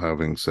people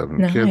having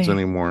 7 kids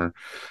anymore,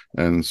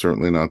 and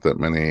certainly not that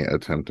many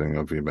attempting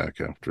a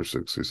VBAC after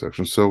 6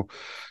 C-sections. So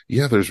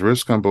yeah, there's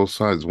risk on both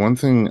sides. One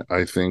thing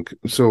I think,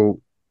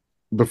 so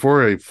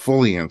before I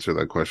fully answer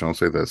that question, I'll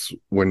say this.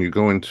 When you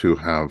go in to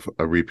have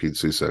a repeat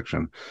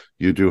C-section,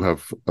 you do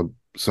have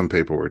some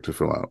paperwork to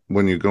fill out.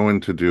 When you go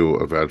in to do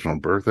a vaginal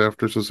birth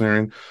after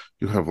cesarean,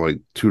 you have like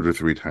 2 to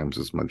 3 times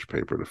as much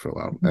paper to fill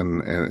out.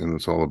 And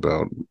it's all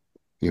about,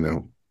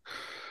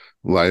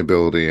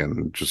 liability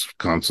and just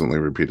constantly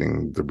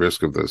repeating the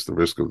risk of this, the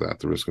risk of that,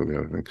 the risk of the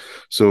other thing.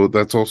 So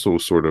that's also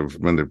sort of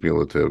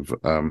manipulative.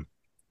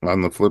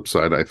 On the flip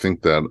side, I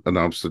think that an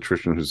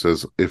obstetrician who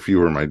says, if you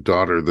were my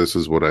daughter, this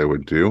is what I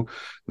would do,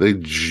 they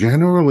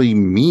generally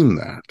mean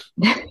that.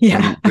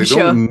 Yeah, they don't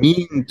sure.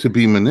 mean to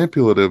be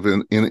manipulative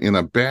in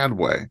a bad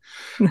way.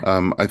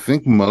 I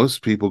think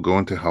most people go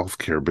into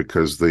healthcare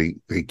because they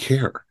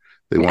care.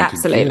 They want to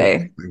give.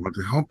 Absolutely. They want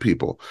to help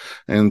people.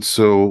 And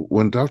so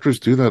when doctors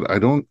do that,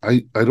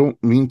 I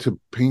don't mean to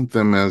paint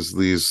them as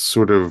these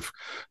sort of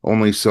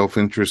only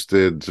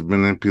self-interested,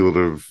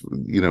 manipulative,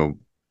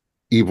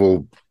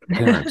 evil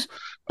parents.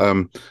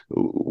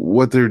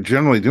 What they're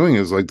generally doing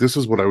is like, this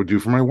is what I would do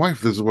for my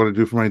wife, this is what I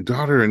do for my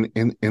daughter,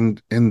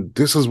 and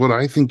this is what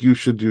I think you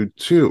should do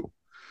too.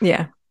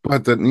 Yeah.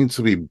 But that needs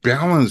to be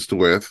balanced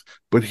with,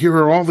 but here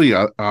are all the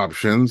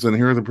options, and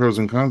here are the pros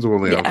and cons of all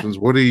the options.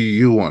 What do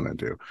you want to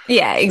do?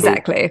 Yeah,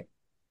 exactly.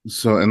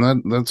 And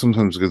that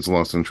sometimes gets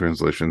lost in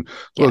translation.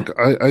 Look,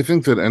 I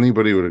think that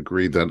anybody would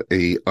agree that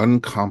a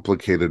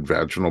uncomplicated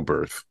vaginal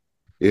birth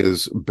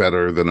is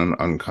better than an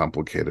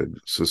uncomplicated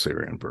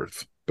cesarean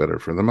birth. Better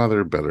for the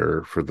mother,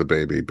 better for the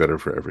baby, better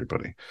for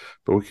everybody.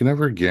 But we can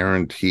never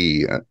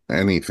guarantee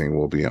anything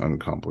will be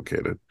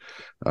uncomplicated.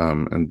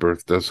 And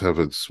birth does have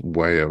its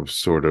way of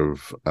sort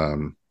of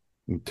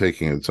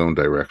taking its own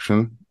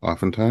direction,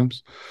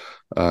 oftentimes.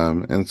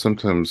 And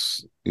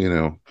sometimes,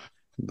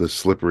 the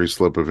slippery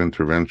slope of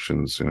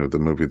interventions, the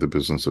movie The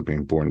Business of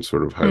Being Born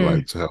sort of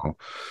highlights how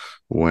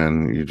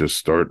when you just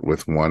start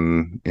with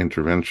one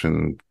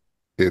intervention,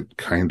 it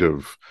kind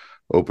of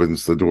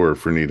opens the door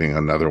for needing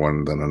another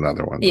one, then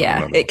another one.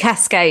 Yeah, it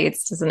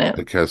cascades, doesn't it?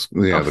 The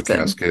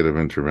cascade of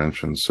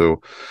interventions.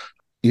 So,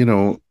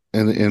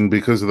 and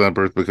because of that,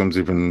 birth becomes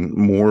even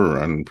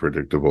more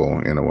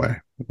unpredictable in a way,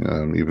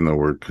 even though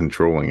we're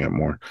controlling it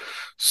more.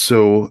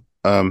 So,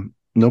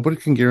 nobody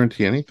can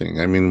guarantee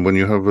anything. I mean, when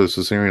you have a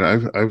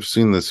cesarean, I've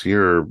seen this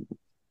year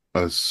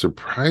a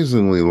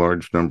surprisingly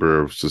large number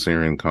of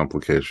cesarean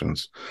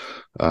complications.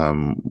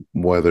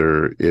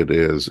 Whether it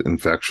is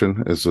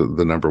infection is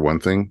the number one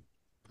thing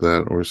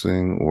that we're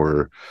seeing,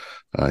 or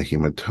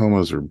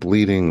hematomas or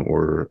bleeding,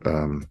 or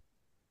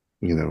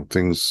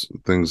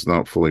things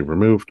not fully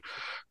removed,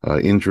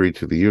 injury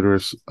to the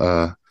uterus.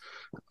 I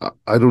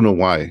don't know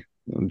why.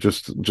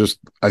 Just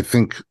I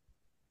think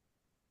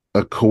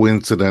a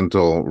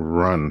coincidental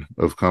run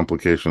of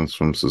complications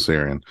from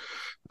cesarean.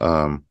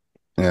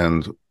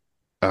 And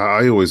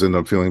I always end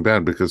up feeling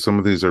bad because some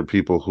of these are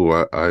people who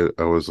I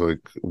was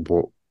like,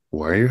 well,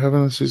 why are you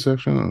having a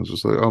C-section? And I was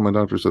just like, oh, my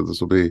doctor said this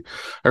will be,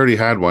 I already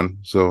had one.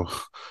 So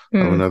I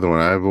have Mm. another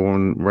one. I have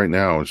one right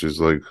now. And she's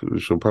like,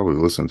 she'll probably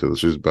listen to this.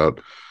 She's about,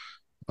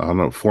 I don't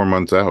know, 4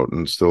 months out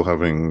and still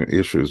having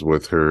issues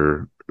with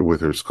her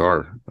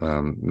scar,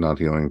 not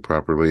healing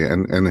properly,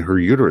 and her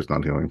uterus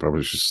not healing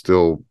properly. She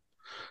still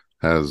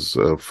has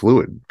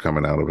fluid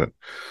coming out of it.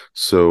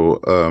 So,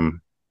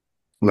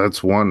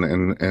 that's one,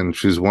 and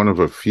she's one of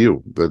a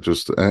few that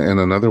just, and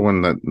another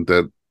one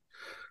that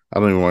I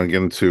don't even want to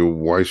get into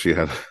why she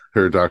had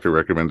her doctor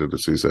recommended a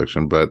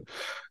C-section, but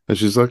and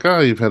she's like,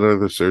 oh, you've had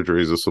other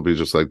surgeries. This will be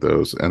just like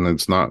those. And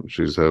it's not.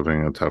 She's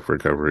having a tough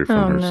recovery from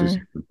Oh her no.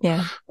 C-section.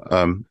 Yeah.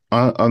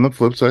 On the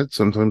flip side,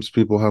 sometimes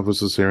people have a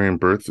cesarean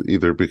birth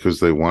either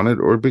because they want it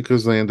or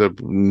because they end up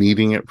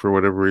needing it for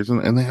whatever reason,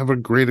 and they have a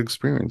great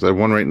experience. I have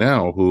one right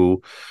now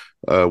who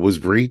was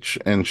breech,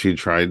 and she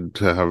tried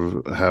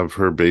to have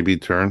her baby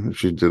turn.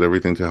 She did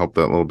everything to help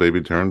that little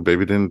baby turn.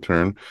 Baby didn't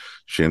turn.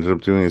 She ended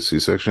up doing a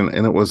C-section,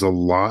 and it was a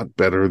lot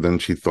better than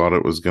she thought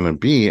it was going to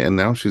be. And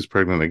now she's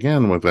pregnant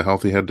again with a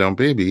healthy head down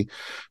baby.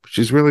 But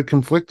she's really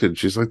conflicted.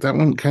 She's like, that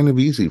went kind of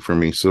easy for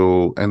me.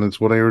 So, and it's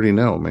what I already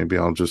know. Maybe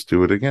I'll just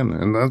do it again.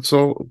 And that's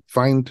all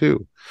fine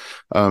too.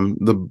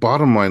 The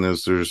bottom line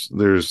is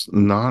there's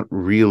not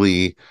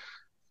really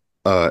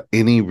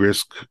any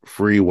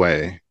risk-free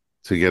way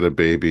to get a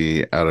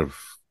baby out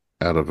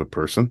of a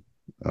person.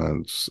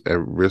 It's a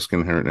risk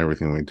inherent in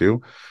everything we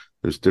do.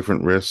 There's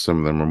different risks. Some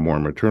of them are more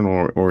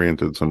maternal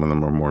oriented. Some of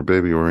them are more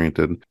baby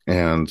oriented.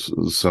 And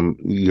some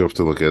you have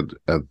to look at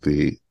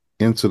the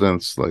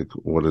incidents, like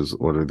what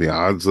are the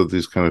odds that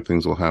these kind of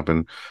things will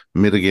happen?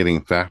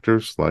 Mitigating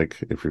factors, like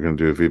if you're going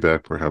to do a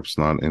VBAC, perhaps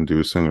not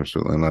inducing or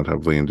certainly not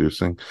heavily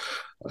inducing.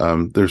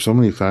 There's so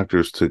many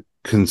factors to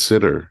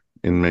consider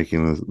in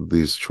making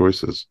these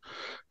choices.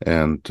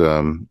 And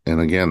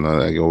again,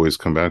 I always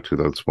come back to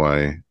that's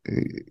why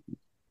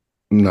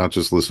not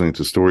just listening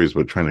to stories,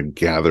 but trying to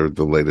gather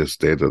the latest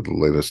data, the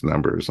latest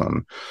numbers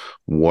on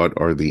what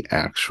are the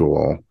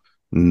actual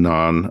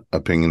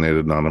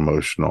non-opinionated,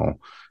 non-emotional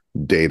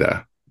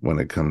data when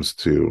it comes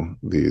to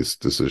these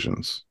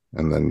decisions.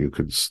 And then you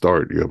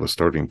have a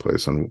starting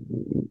place on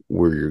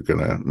where you're going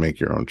to make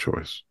your own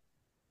choice.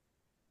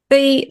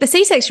 The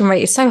C-section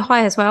rate is so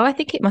high as well. I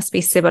think it must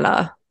be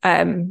similar.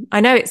 I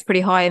know it's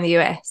pretty high in the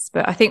US,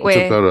 but I think It's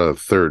we're about a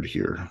third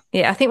here.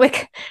 yeah, I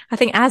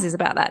think as is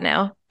about that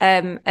now.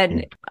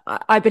 And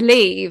I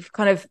believe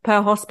kind of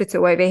per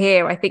hospital over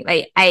here, I think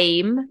they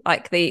aim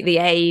like the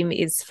aim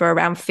is for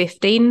around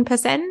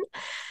 15%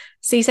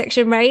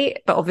 C-section rate,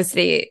 but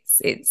obviously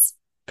it's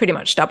pretty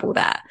much double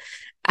that.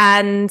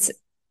 And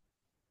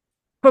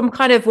from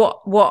kind of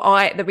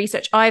the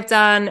research I've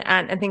done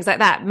and things like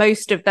that,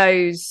 most of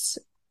those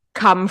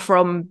come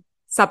from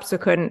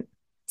subsequent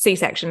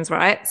C-sections,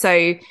 right?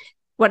 So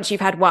once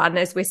you've had one,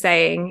 as we're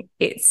saying,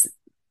 it's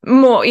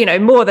more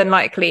than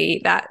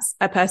likely that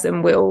a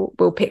person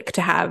will pick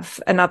to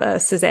have another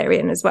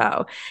cesarean as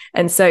well.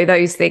 And so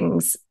those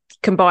things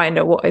combined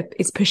are what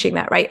is pushing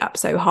that rate up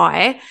so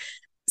high.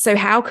 So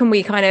how can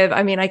we kind of,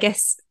 I mean, I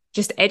guess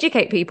just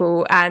educate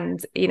people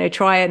and,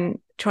 try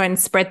and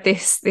spread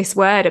this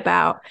word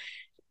about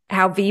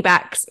how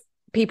VBACs,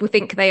 people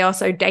think they are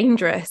so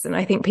dangerous. And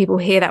I think people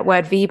hear that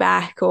word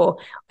VBAC or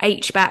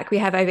HBAC we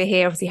have over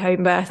here, obviously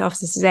home birth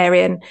after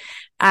cesarean,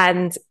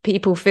 and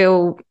people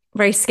feel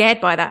very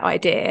scared by that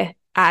idea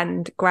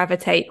and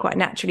gravitate quite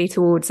naturally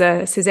towards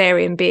a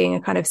cesarean being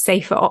a kind of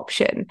safer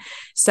option.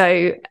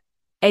 So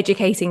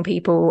educating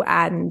people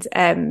and,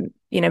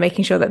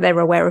 making sure that they're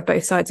aware of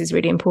both sides is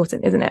really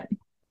important, isn't it?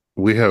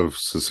 We have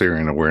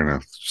Cesarean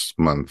Awareness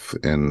Month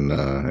in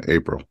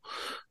April.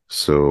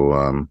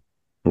 So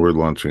we're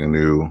launching a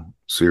new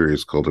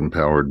series called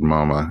Empowered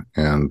Mama,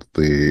 and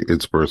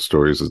it's birth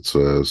stories. It's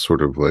a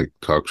sort of like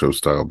talk show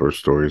style birth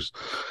stories.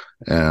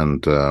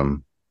 And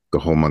the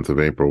whole month of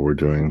April, we're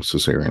doing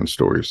cesarean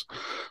stories.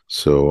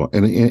 So,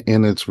 and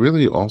it's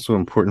really also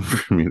important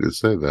for me to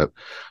say that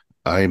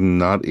I'm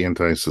not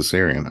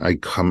anti-cesarean. I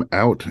come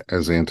out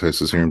as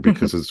anti-cesarean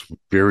because it's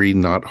very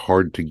not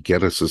hard to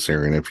get a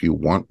cesarean if you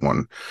want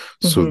one.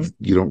 So Mm-hmm.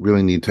 you don't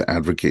really need to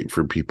advocate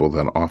for people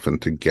that often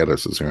to get a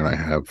cesarean. I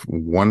have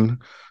one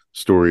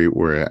story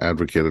where I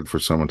advocated for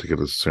someone to get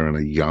a cesarean,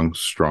 a young,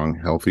 strong,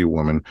 healthy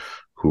woman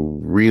who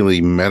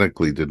really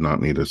medically did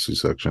not need a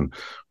C-section.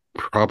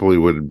 Probably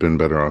would have been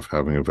better off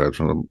having a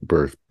vaginal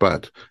birth,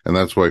 and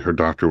that's why her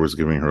doctor was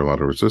giving her a lot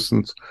of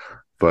resistance.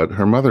 But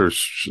her mother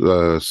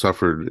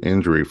suffered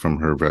injury from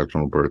her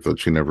vaginal birth that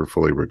she never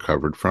fully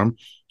recovered from.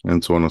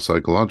 And so on a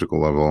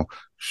psychological level,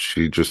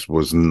 she just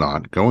was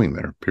not going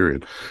there,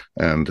 period.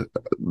 And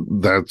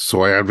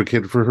so I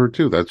advocated for her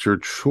too. That's your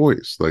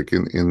choice. Like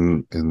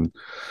in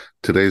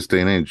today's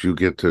day and age, you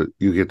get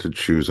to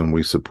choose, and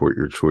we support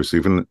your choice.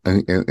 Even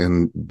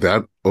and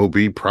that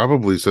OB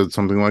probably said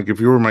something like, if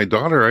you were my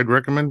daughter, I'd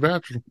recommend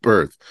vaginal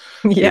birth,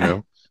 you Yeah.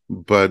 know,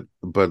 but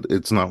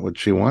it's not what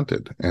she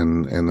wanted,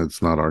 and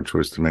it's not our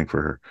choice to make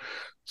for her.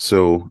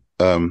 So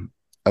I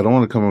don't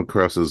want to come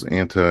across as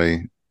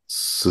anti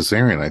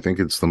cesarean. I think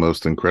it's the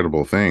most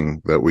incredible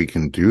thing that we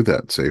can do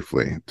that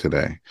safely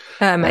today.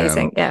 And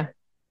Amazing. Yeah.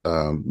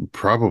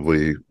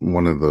 probably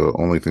one of the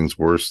only things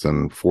worse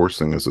than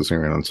forcing a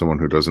cesarean on someone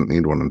who doesn't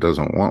need one and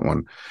doesn't want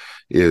one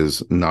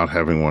is not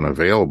having one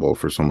available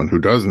for someone who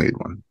does need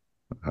one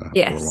or want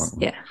Yes.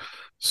 one. Yeah.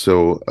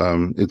 So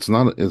it's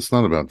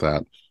not about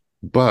that.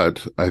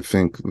 But I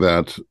think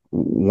that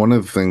one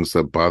of the things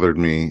that bothered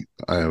me,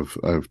 I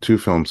have two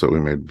films that we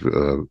made,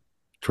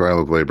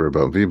 Trial of Labor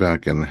about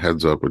VBAC and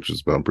Heads Up, which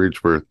is about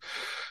breech birth.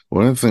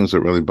 One of the things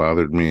that really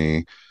bothered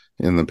me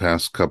in the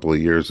past couple of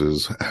years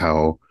is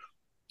how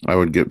I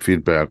would get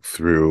feedback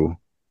through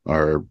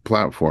our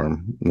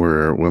platform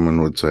where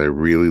women would say, I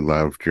really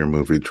loved your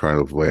movie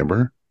Trial of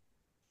Labor.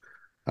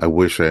 I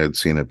wish I had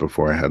seen it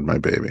before I had my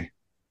baby.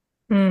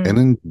 And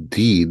Mm.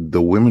 indeed,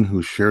 the women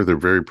who share their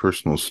very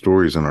personal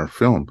stories in our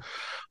film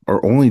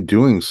are only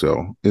doing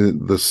so.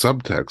 The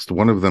subtext,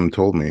 one of them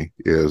told me,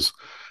 is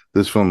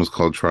this film is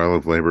called Trial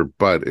of Labor,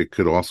 but it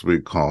could also be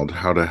called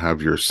How to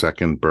Have Your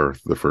Second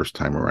Birth the First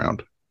Time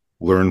Around.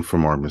 Learn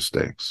from our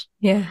mistakes.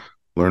 Yeah.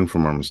 Learn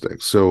from our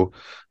mistakes. So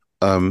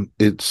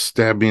it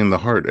stabbed me in the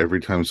heart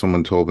every time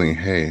someone told me,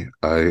 hey,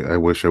 I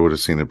wish I would have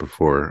seen it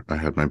before I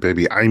had my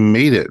baby. I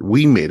made it.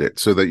 We made it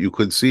so that you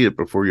could see it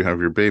before you have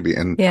your baby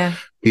and Yeah.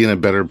 be in a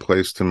better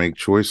place to make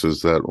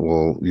choices that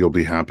you'll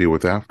be happy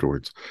with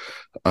afterwards.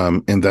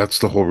 And that's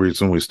the whole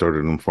reason we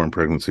started Informed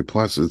Pregnancy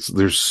Plus.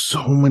 There's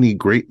so many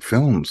great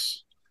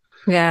films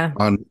Yeah.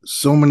 on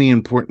so many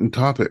important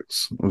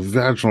topics: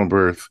 vaginal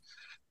birth,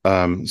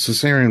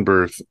 cesarean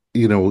birth,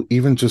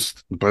 even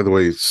just, by the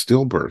way,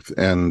 stillbirth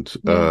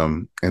Yeah.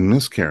 and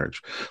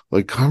miscarriage,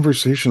 like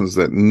conversations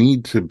that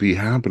need to be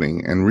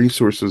happening and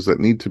resources that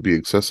need to be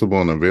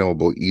accessible and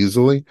available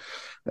easily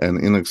and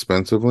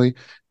inexpensively.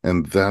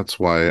 And that's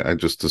why I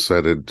just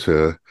decided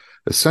to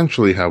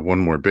essentially have one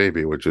more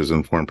baby, which is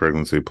Informed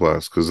Pregnancy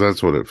Plus, because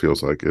that's what it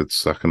feels like. It's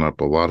sucking up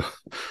a lot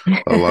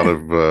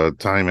of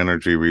time,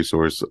 energy,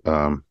 resource.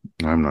 I'm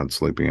not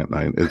sleeping at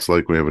night. It's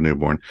like we have a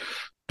newborn,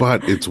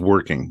 but it's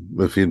working.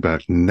 The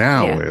feedback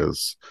now Yeah.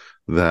 is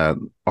that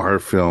our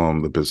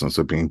film, The Business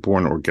of Being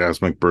Born,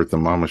 Orgasmic Birth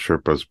and Mama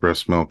Sherpa's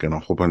Breast Milk, and a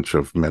whole bunch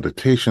of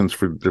meditations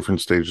for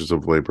different stages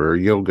of labor,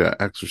 yoga,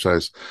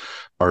 exercise,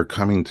 are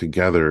coming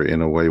together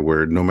in a way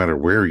where no matter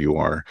where you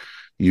are,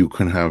 you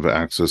can have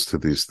access to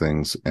these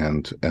things,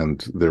 and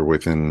they're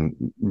within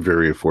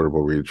very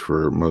affordable reach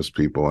for most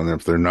people. And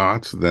if they're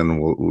not, then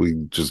we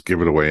just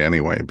give it away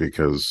anyway,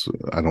 because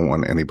I don't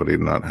want anybody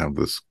to not have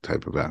this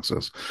type of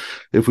access.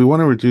 If we want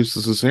to reduce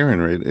the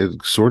cesarean rate,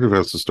 it sort of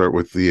has to start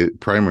with the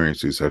primary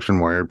C-section.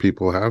 Why are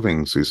people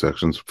having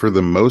C-sections? For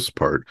the most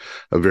part,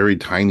 a very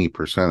tiny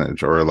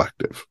percentage are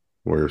elective,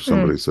 where Mm.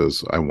 somebody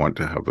says, I want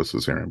to have a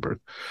cesarean birth.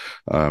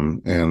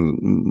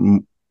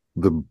 And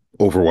the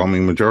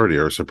overwhelming majority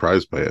are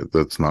surprised by it.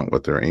 That's not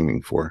what they're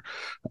aiming for.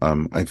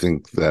 I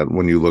think that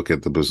when you look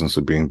at the business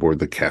of being born,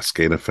 the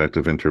cascade effect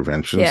of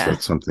interventions, Yeah.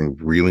 that's something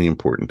really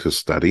important to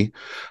study.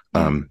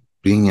 Yeah.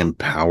 Being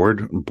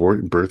empowered,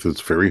 birth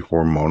is very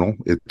hormonal.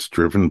 It's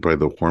driven by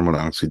the hormone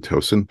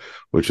oxytocin,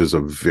 which is a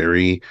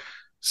very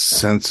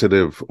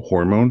sensitive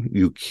hormone.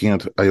 You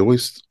can't, I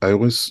always,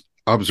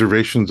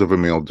 observations of a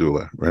male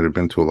doula, right? I've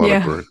been to a lot of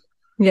Yeah. birth.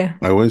 Yeah.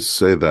 I always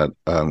say that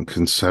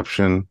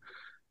conception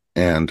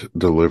and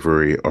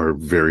delivery are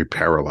very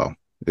parallel.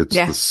 It's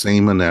the Yeah.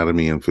 same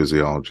anatomy and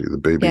physiology. The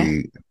Yeah.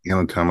 baby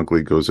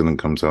anatomically goes in and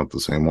comes out the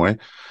same way,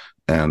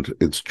 and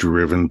it's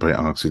driven by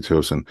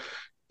oxytocin.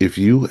 If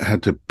you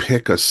had to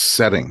pick a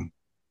setting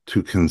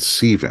to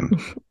conceive in,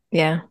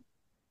 Yeah.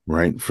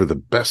 right, for the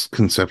best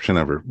conception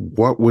ever,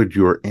 what would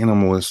your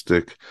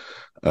animalistic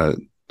uh,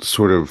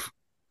 sort of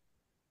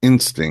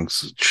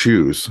instincts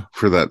choose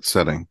for that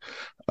setting?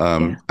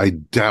 Yeah. I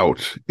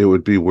doubt it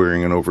would be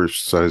wearing an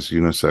oversized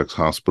unisex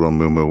hospital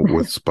muumuu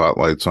with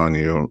spotlights on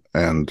you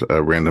and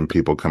random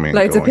people coming and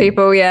Loads of going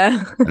people.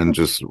 Yeah. and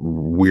just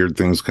weird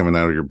things coming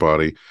out of your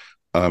body.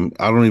 I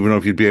don't even know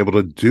if you'd be able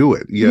to do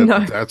it. Yet No.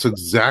 that's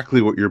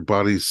exactly what your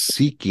body's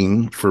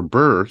seeking for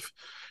birth.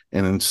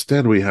 And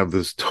instead, we have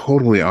this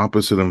totally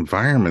opposite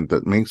environment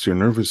that makes your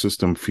nervous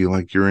system feel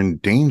like you're in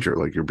danger,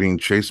 like you're being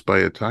chased by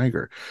a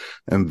tiger.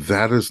 And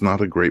that is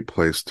not a great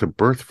place to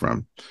birth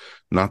from.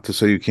 Not to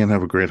say you can't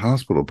have a great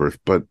hospital birth,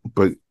 but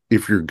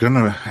if you're going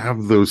to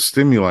have those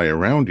stimuli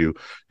around you,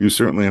 you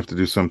certainly have to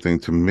do something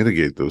to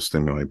mitigate those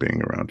stimuli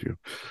being around you.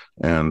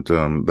 And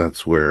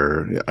that's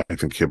where I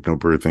think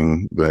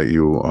hypnobirthing that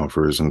you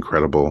offer is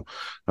incredible.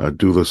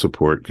 Doula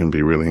support can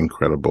be really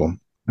incredible.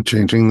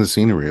 Changing the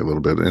scenery a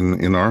little bit.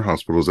 In our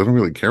hospitals, they don't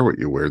really care what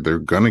you wear. They're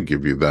going to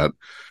give you that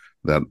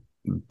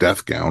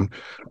death gown.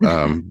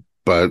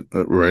 But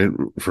right,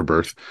 for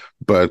birth,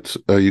 but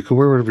you could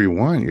wear whatever you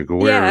want. You could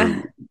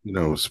wear,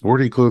 Yeah.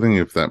 sporty clothing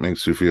if that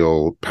makes you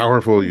feel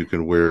powerful. You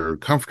can wear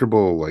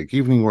comfortable, like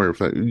evening wear, if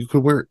that, you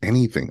could wear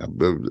anything, a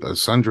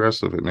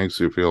sundress if it makes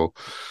you feel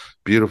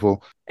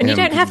beautiful. And you And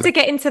don't have to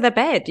get into the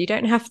bed. You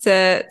don't have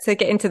to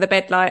get into the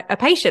bed like a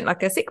patient,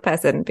 like a sick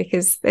person,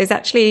 because there's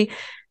actually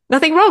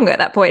nothing wrong at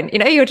that point.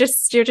 You're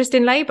just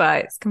in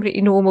labor. It's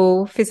completely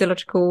normal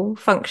physiological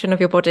function of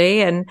your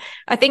body. And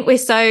I think we're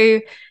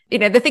so,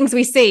 the things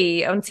we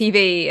see on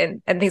TV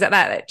and things like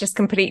that, it just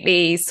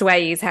completely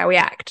sways how we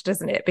act,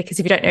 doesn't it? Because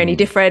if you don't know any Mm.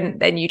 different,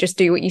 then you just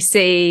do what you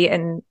see,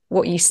 and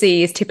what you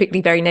see is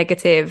typically very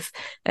negative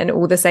and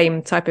all the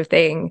same type of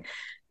thing.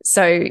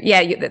 So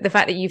yeah, the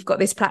fact that you've got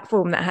this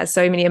platform that has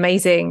so many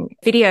amazing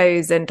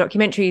videos and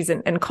documentaries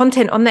and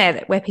content on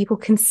there where people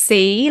can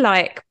see,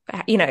 like,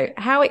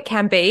 how it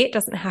can be. It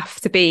doesn't have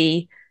to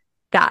be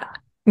that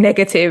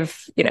negative,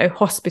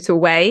 hospital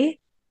way.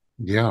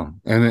 Yeah,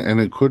 and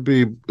it could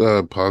be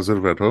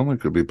positive at home. It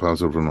could be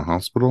positive in the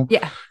hospital.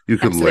 Yeah, You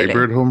could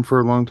labor absolutely. at home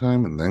for a long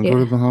time and then go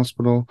to Yeah. the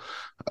hospital.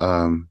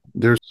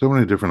 There's so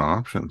many different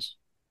options.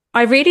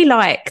 I really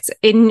liked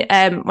in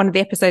one of the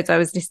episodes I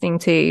was listening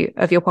to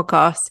of your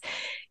podcast,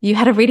 you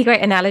had a really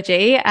great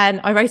analogy, and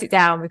I wrote it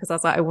down because I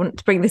was like, I want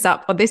to bring this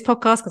up on this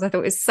podcast because I thought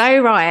it was so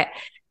right,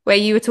 where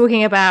you were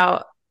talking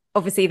about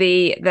obviously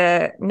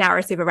the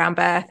narrative around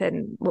birth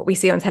and what we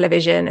see on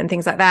television and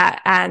things like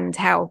that, and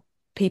how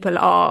people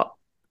are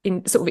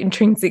sort of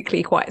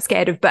intrinsically quite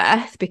scared of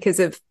birth because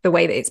of the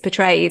way that it's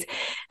portrayed.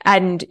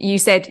 And you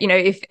said,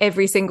 if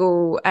every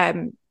single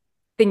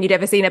thing you'd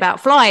ever seen about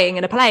flying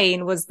in a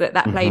plane was that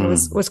plane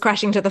was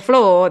crashing to the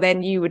floor,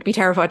 then you would be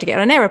terrified to get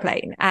on an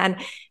aeroplane. And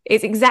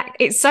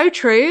it's so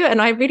true.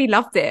 And I really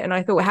loved it. And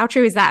I thought, how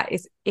true is that?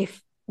 Is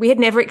if we had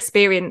never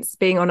experienced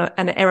being on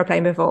an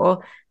aeroplane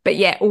before, but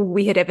yet all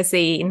we had ever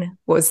seen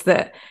was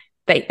that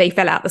they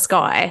fell out the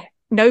sky.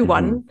 No Hmm.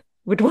 one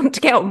would want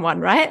to get on one,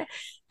 right?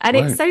 And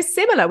it's Right. so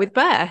similar with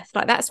birth.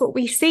 Like, that's what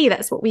we see.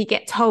 That's what we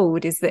get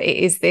told, is that it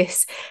is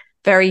this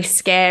very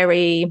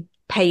scary,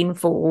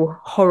 painful,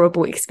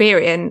 horrible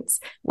experience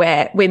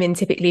where women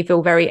typically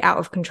feel very out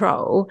of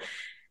control.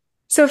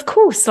 So of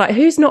course, like,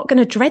 who's not going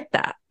to dread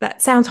that?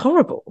 That sounds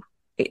horrible.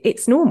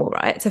 It's normal,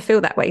 right, to feel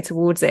that way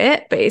towards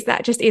it, but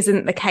that just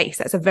isn't the case.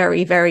 That's a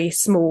very, very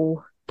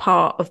small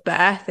part of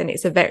birth, and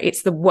it's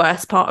the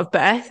worst part of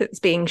birth that's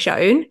being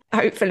shown.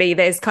 Hopefully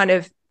there's kind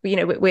of,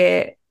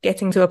 we're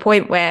getting to a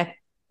point where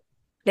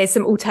there's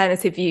some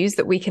alternative views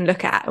that we can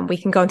look at, and we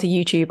can go onto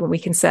YouTube and we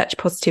can search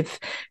positive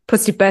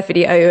birth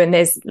video, and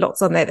there's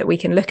lots on there that we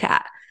can look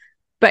at.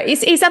 But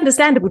it's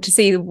understandable to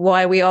see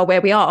why we are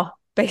where we are,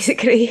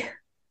 basically.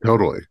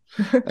 Totally.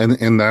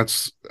 And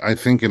that's, I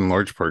think, in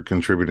large part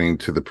contributing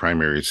to the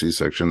primary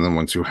C-section. Then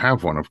once you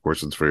have one, of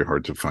course, it's very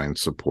hard to find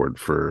support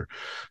for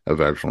a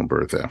vaginal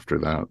birth after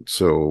that.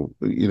 So,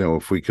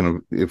 if we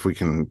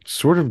can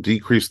sort of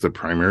decrease the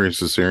primary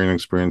cesarean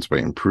experience by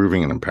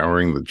improving and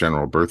empowering the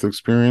general birth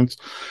experience,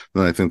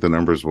 then I think the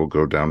numbers will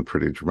go down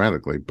pretty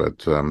dramatically.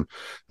 But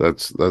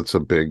that's a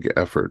big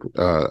effort.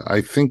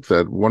 I think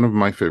that one of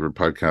my favorite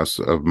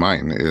podcasts of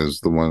mine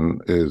is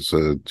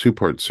a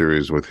 2-part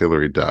series with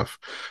Hilary Duff,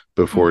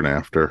 before and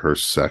after her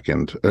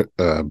second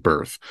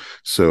birth.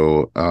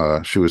 So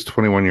she was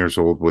 21 years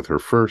old with her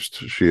first.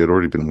 She had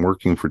already been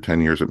working for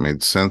 10 years. It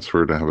made sense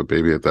for her to have a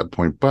baby at that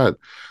point, but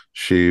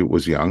she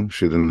was young.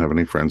 She didn't have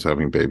any friends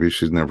having babies.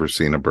 She's never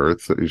seen a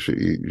birth. She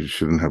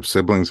didn't have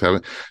siblings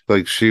having,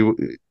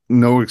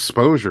 no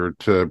exposure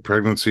to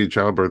pregnancy,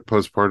 childbirth,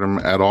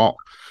 postpartum at all.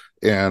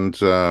 And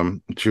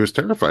she was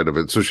terrified of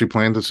it. So she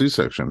planned a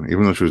C-section,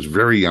 even though she was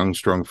very young,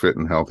 strong, fit,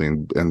 and healthy,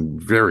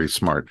 and very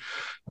smart.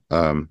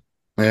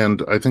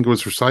 And I think it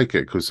was her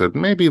psychic who said,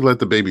 maybe let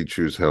the baby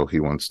choose how he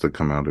wants to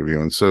come out of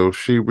you. And so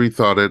she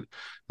rethought it,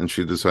 and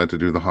she decided to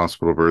do the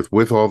hospital birth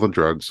with all the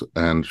drugs,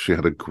 and she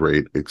had a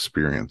great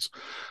experience.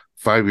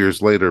 5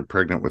 years later,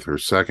 pregnant with her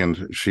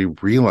second, she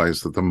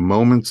realized that the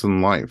moments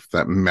in life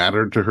that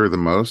mattered to her the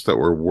most, that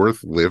were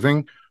worth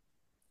living,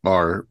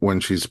 are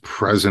when she's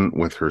present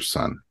with her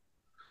son.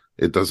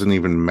 It doesn't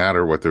even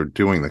matter what they're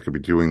doing. They could be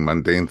doing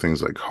mundane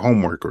things like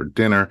homework or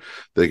dinner.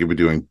 They could be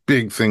doing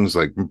big things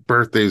like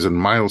birthdays and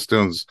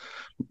milestones.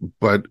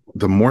 But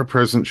the more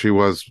present she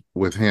was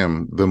with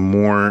him, the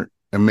more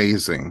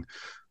amazing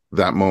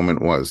that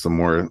moment was, the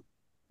more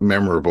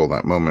memorable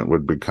that moment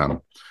would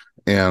become.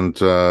 And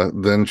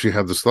then she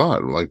had this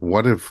thought, like,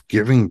 what if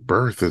giving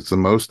birth is the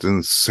most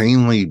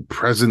insanely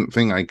present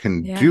thing I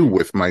can do Yeah.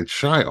 with my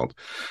child?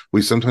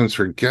 We sometimes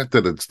forget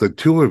that it's the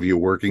two of you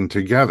working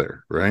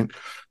together, right?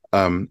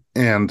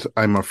 And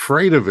I'm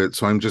afraid of it,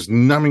 so I'm just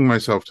numbing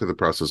myself to the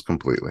process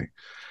completely.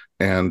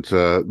 And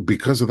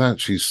because of that,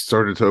 she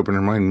started to open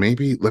her mind.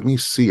 Maybe, let me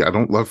see, I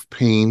don't love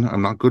pain.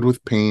 I'm not good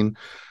with pain,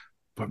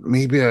 but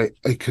maybe I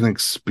can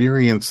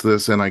experience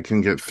this and I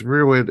can get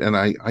through it, and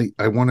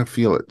I want to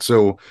feel it.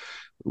 So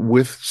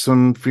with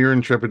some fear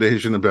and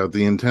trepidation about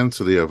the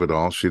intensity of it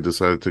all, she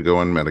decided to go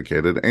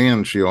unmedicated.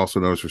 And she also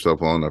knows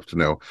herself well enough to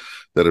know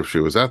that if she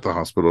was at the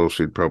hospital,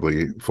 she'd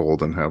probably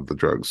fold and have the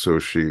drugs. So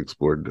she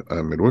explored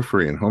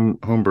midwifery and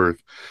home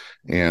birth.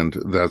 And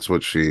that's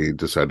what she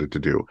decided to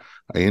do.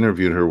 I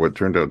interviewed her what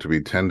turned out to be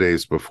 10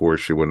 days before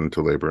she went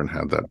into labor and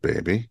had that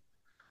baby.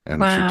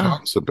 And she Wow.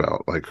 talks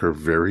about, like, her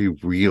very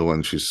real,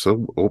 and she's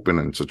so open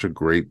and such a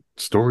great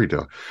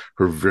storyteller,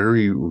 her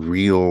very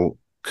real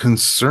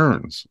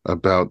concerns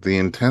about the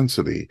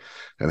intensity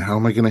and how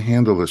am I going to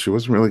handle this. She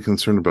wasn't really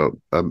concerned about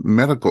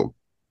medical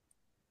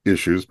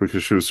issues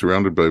because she was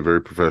surrounded by a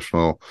very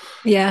professional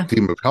Yeah.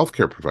 team of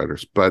healthcare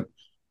providers.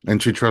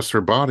 And she trusts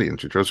her body and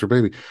she trusts her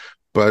baby.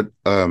 But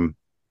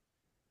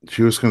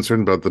she was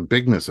concerned about the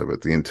bigness of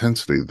it, the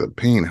intensity, the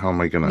pain. How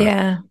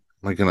Yeah.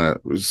 am I gonna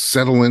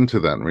settle into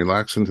that and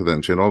relax into that?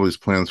 And she had all these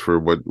plans for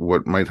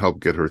what might help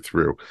get her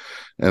through.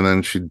 And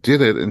then she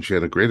did it and she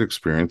had a great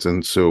experience.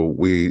 And so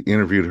we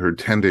interviewed her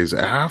 10 days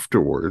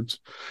afterwards.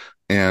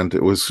 And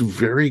it was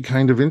very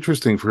kind of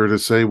interesting for her to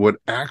say what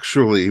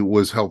actually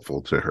was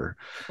helpful to her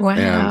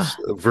and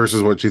Wow.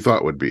 versus what she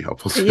thought would be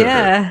helpful to her.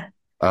 Yeah.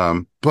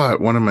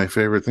 But one of my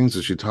favorite things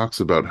is she talks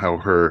about how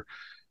her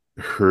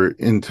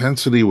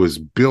intensity was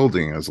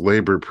building as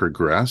labor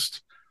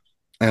progressed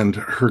and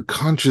her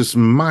conscious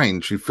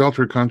mind, she felt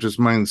her conscious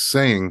mind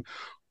saying,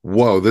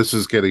 whoa, this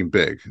is getting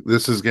big.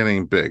 This is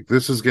getting big.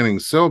 This is getting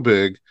so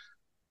big.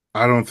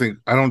 I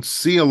don't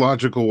see a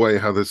logical way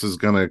how this is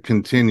going to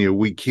continue.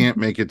 We can't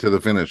make it to the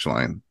finish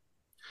line.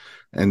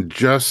 And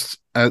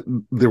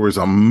there was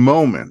a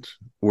moment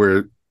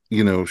where,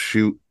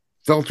 she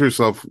felt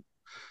herself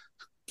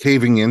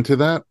caving into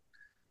that.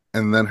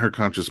 And then her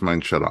conscious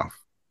mind shut off.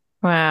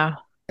 Wow.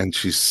 And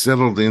she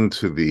settled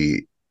into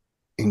the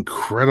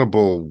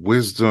incredible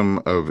wisdom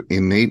of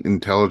innate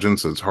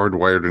intelligence that's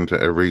hardwired into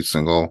every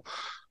single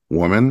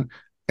woman.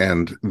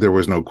 And there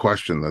was no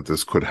question that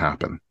this could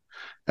happen.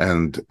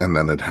 And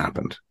then it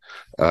happened.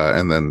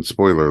 And then,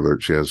 spoiler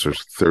alert, she has her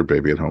third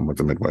baby at home with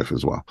the midwife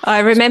as well. So, I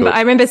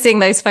remember seeing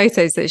those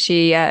photos that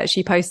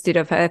she posted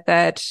of her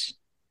third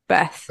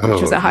birth,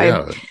 which was oh at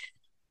home. yeah,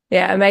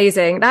 Yeah,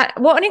 amazing.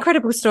 What an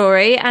incredible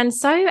story and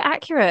so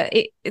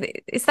accurate.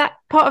 It's that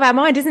part of our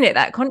mind, isn't it?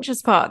 That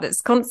conscious part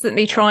that's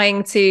constantly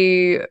trying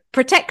to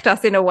protect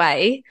us in a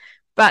way,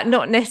 but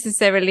not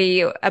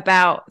necessarily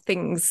about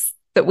things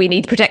that we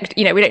need to protect.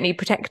 We don't need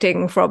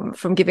protecting from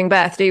giving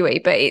birth, do we?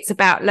 But it's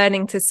about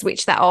learning to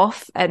switch that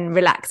off and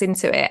relax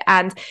into it.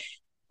 And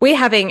we're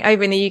having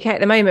over in the UK at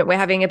the moment, we're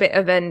having a bit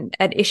of an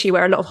issue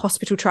where a lot of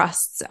hospital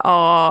trusts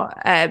are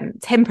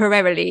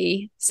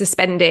temporarily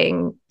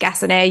suspending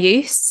gas and air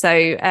use.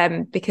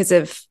 So because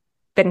of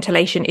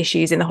ventilation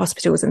issues in the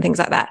hospitals and things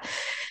like that.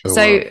 oh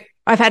So wow,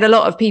 I've had a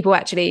lot of people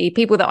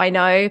that I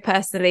know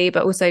personally,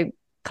 but also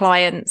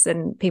clients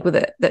and people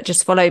that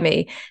just follow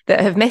me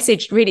that have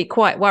messaged really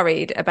quite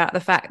worried about the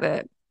fact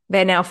that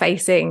they're now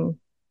facing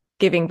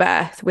giving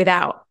birth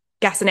without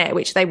gas and air,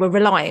 which they were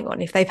relying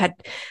on. If they've had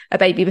a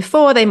baby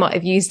before, they might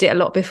have used it a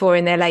lot before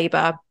in their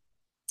labour.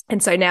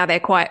 And so now they're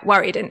quite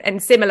worried.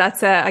 And similar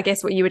to, I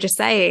guess, what you were just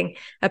saying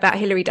about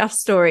Hilary Duff's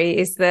story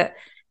is that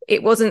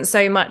it wasn't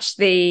so much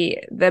the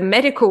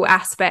medical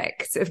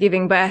aspect of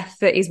giving birth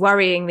that is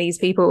worrying these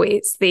people.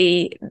 It's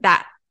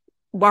that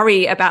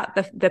worry about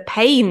the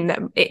pain that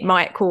it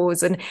might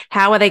cause and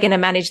how are they going to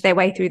manage their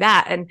way through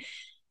that. And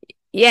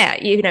yeah,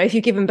 if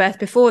you've given birth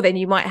before, then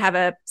you might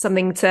have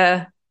something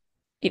to,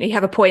 you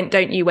have a point,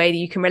 don't you, where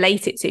you can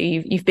relate it to.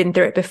 You've been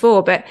through it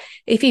before. But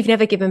if you've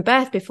never given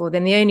birth before,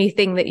 then the only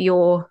thing that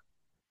you're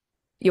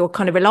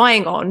kind of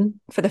relying on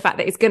for the fact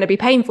that it's going to be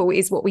painful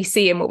is what we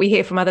see and what we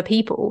hear from other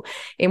people,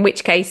 in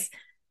which case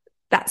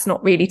that's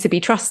not really to be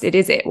trusted,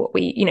 is it? What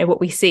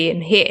we see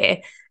and hear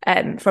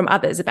from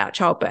others about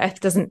childbirth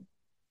doesn't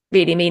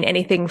really mean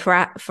anything for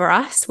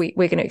us. We're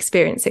going to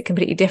experience it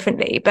completely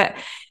differently. But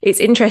it's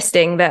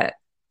interesting that,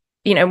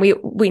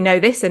 we know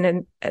this,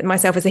 and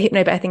myself as a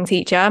hypnobirthing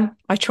teacher,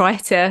 I try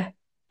to,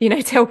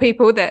 tell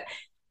people that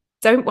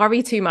don't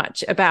worry too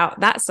much about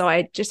that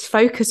side. Just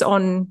focus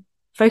on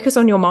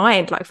your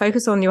mind, like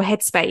focus on your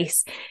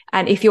headspace.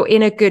 And if you're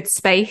in a good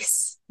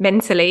space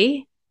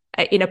mentally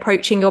in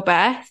approaching your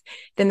birth,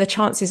 then the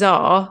chances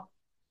are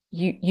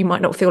you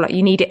might not feel like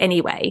you need it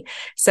anyway.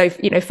 So,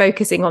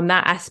 focusing on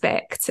that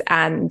aspect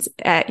and,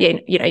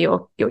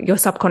 your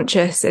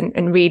subconscious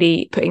and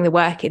really putting the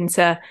work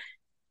into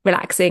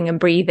relaxing and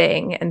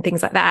breathing and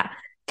things like that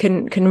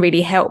can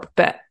really help.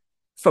 But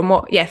from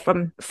what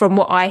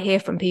I hear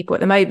from people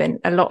at the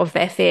moment, a lot of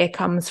their fear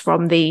comes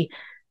from the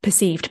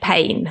perceived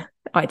pain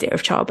idea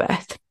of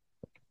childbirth.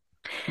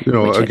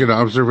 Again,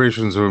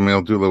 observations of a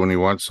male doula: when you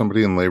watch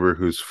somebody in labor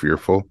who's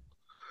fearful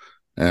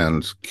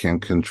and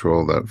can't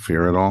control that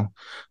fear at all,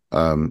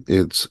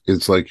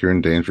 it's like you're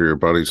in danger. Your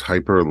body's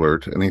hyper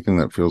alert. Anything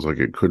that feels like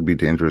it could be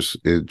dangerous,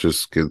 it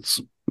just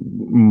gets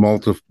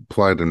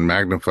multiplied and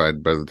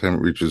magnified by the time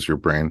it reaches your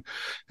brain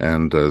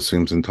and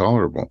seems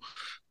intolerable.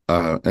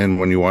 And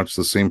when you watch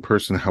the same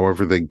person,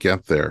 however they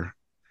get there,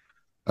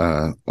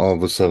 all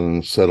of a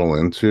sudden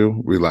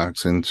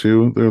relax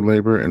into their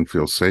labor and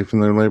feel safe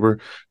in their labor.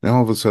 Now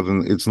all of a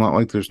sudden it's not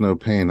like there's no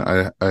pain.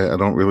 I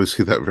don't really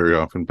see that very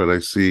often, but I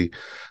see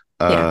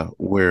Yeah.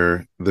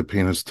 where the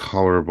pain is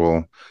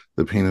tolerable,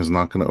 The pain is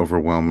not going to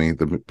overwhelm me.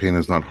 The pain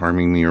is not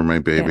harming me or my Yeah.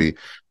 baby.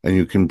 And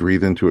you can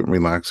breathe into it and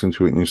relax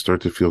into it. And you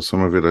start to feel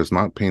some of it as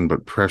not pain,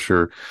 but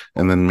pressure.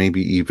 And then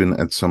maybe even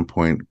at some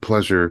point,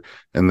 pleasure.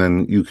 And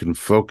then you can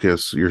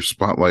focus your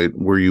spotlight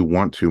where you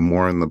want to,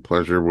 more on the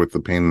pleasure with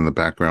the pain in the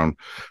background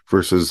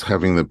versus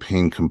having the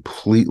pain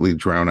completely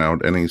drown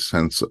out any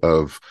sense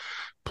of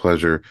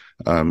pleasure.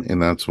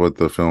 And that's what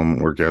the film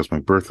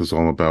Orgasmic Birth is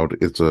all about.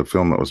 It's a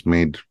film that was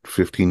made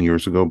 15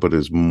 years ago, but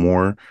is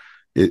more.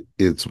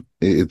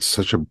 It's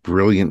such a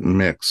brilliant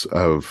mix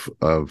of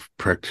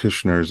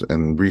practitioners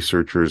and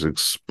researchers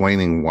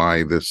explaining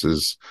why this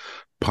is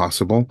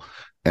possible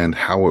and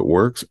how it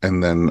works,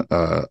 and then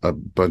a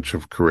bunch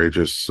of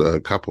courageous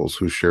couples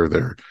who share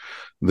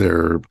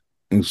their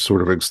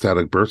sort of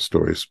ecstatic birth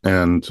stories.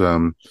 And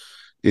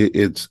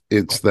it's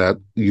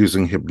that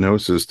using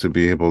hypnosis to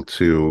be able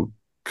to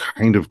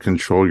kind of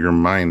control your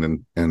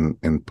mind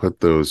and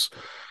put those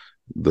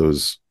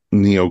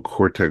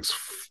neocortex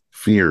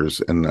fears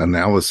and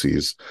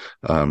analyses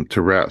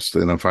to rest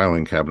in a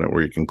filing cabinet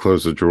where you can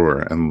close a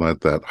drawer and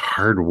let that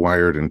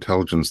hardwired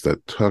intelligence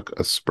that took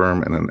a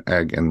sperm and an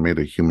egg and made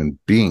a human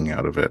being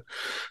out of it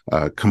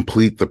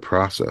complete the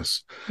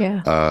process.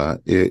 Yeah.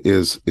 It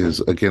is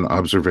again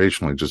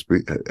observationally just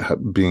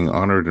being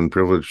honored and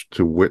privileged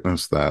to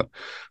witness that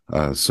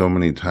so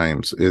many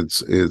times.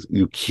 It's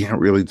you can't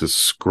really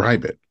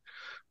describe it,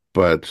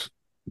 but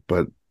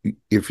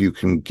if you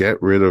can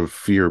get rid of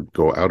fear,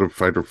 go out of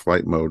fight or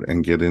flight mode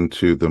and get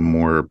into the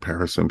more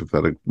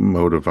parasympathetic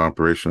mode of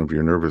operation of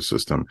your nervous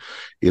system,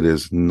 it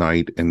is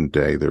night and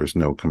day. There's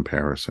no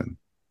comparison.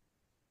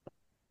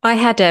 I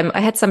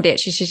had somebody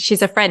actually,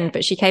 she's a friend,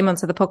 but she came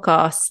onto the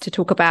podcast to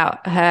talk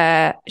about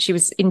she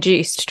was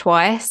induced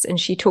twice, and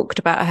she talked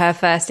about her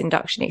first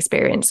induction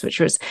experience, which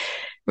was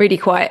really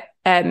quite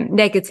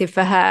negative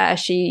for her.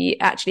 She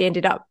actually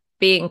ended up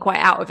being quite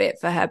out of it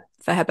for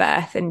her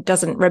birth and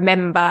doesn't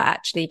remember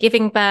actually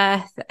giving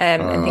birth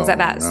and things like Oh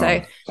that.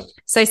 no.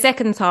 So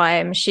second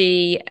time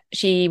she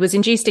was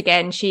induced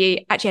again.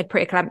 She actually had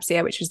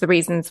preeclampsia, which was the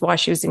reasons why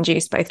she was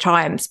induced both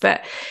times.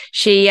 But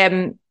she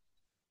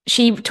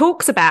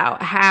talks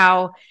about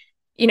how,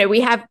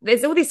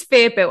 there's all this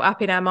fear built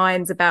up in our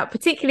minds about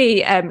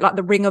particularly like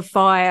the ring of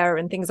fire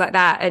and things like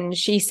that. And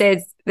she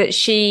says that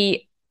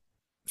she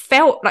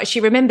felt like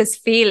she remembers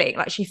feeling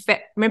like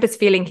remembers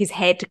feeling his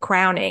head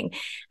crowning,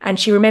 and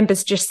she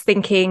remembers just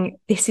thinking,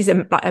 this is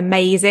like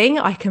amazing,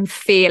 I can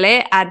feel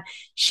it. And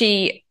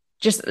she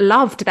just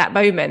loved that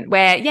moment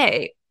where, yeah,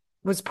 it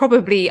was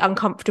probably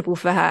uncomfortable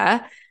for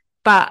her,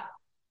 but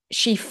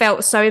she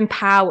felt so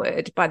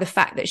empowered by the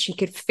fact that she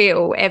could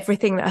feel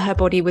everything that her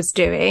body was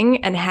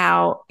doing, and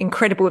how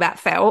incredible that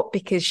felt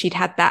because she'd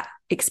had that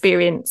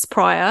experience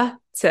prior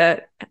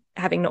to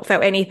having not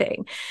felt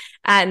anything.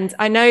 And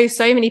I know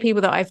so many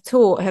people that I've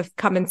taught have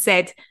come and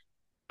said,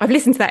 I've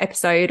listened to that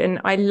episode and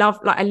I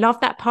love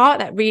that part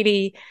that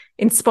really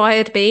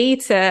inspired me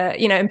to,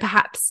 and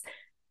perhaps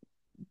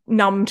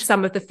numbed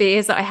some of the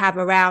fears that I have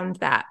around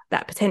that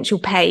potential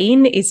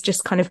pain, is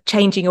just kind of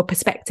changing your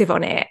perspective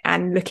on it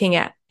and looking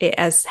at it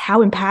as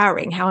how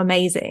empowering, how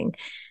amazing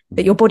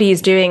that your body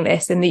is doing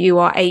this and that you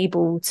are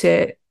able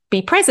to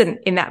be present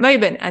in that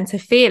moment and to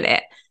feel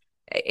it.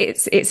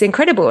 It's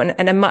incredible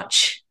and a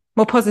much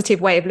more positive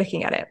way of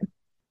looking at it.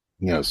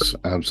 Yes,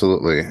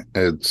 absolutely.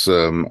 It's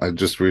I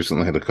just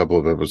recently had a couple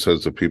of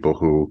episodes of people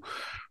who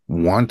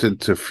wanted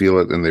to feel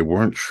it and they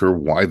weren't sure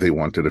why they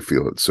wanted to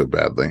feel it so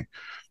badly.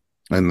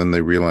 And then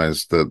they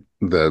realized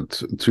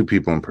that two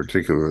people in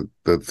particular,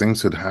 that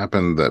things had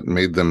happened that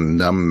made them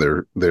numb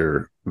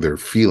their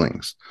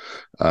feelings.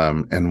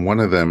 And one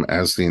of them,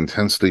 as the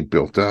intensity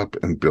built up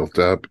and built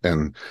up,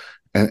 and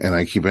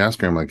I keep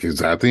asking her, I'm like, is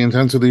that the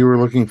intensity you were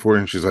looking for?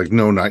 And she's like,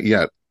 no, not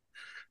yet.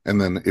 And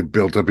then it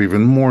built up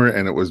even more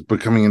and it was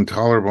becoming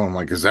intolerable. I'm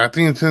like, is that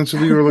the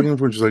intensity you were looking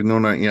for? And she's like, no,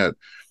 not yet.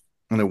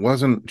 And it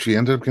wasn't. She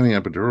ended up getting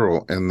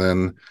epidural. And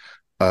then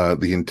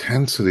the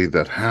intensity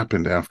that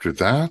happened after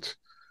that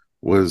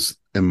was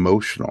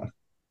emotional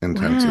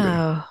intensity.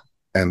 Wow.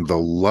 And the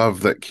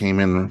love that came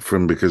in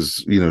from,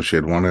 because, she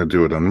had wanted to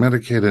do it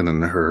unmedicated,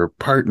 and her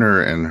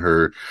partner and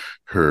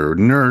her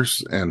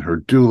nurse and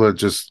her doula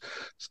just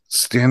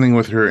standing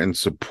with her and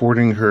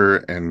supporting her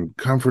and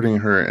comforting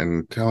her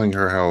and telling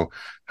her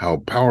how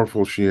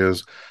powerful she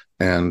is.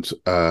 And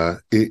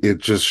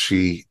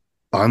she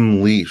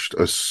unleashed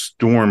a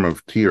storm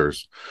of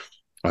tears,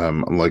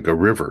 like a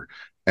river.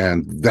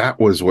 And that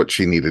was what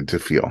she needed to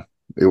feel.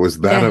 It was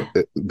that,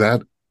 Yeah.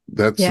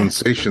 that Yeah.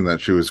 sensation that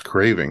she was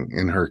craving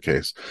in her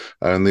case.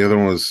 And the other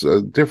one was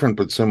different,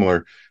 but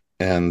similar.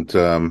 And,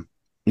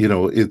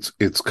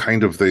 it's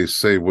kind of, they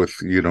say with,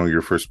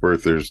 your first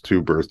birth, there's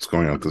two births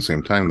going on at the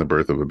same time, the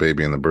birth of a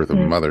baby and the birth of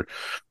a mother.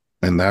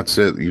 And that's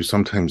it. You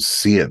sometimes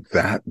see it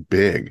that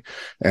big.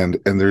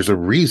 And there's a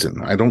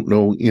reason. I don't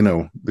know,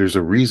 there's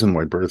a reason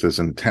why birth is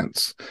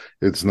intense.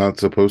 It's not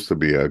supposed to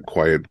be a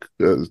quiet,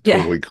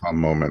 totally calm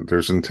moment.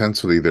 There's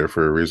intensity there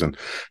for a reason.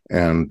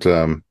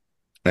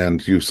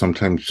 And you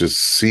sometimes just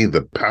see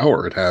the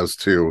power it has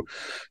to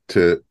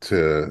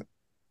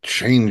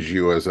change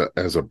you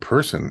as a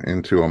person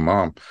into a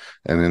mom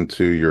and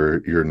into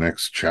your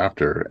next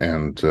chapter.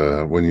 And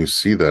when you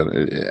see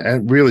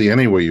that, really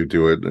any way you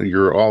do it,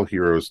 you're all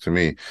heroes to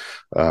me,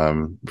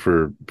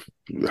 for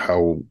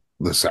how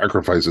the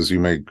sacrifices you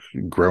make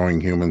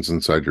growing humans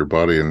inside your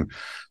body and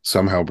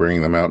somehow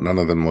bringing them out. None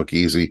of them look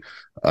easy.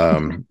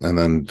 And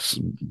then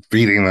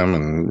feeding them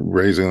and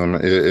raising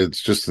them,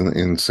 it's just an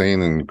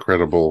insane,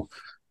 incredible.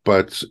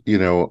 But,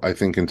 I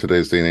think in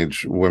today's day and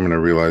age, women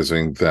are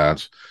realizing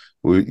that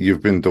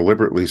you've been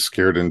deliberately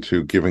scared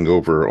into giving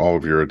over all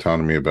of your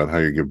autonomy about how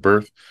you give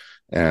birth,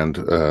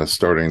 and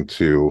starting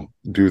to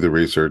do the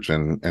research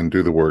and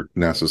do the work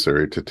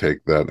necessary to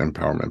take that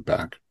empowerment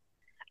back.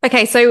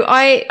 Okay, so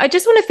I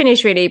just want to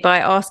finish really by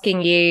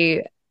asking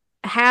you,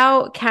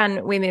 how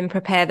can women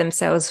prepare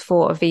themselves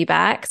for a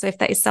VBAC? So if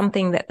that is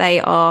something that they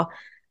are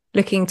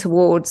looking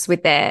towards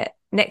with their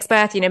next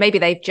birth, maybe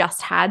they've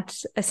just had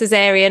a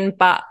cesarean,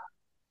 but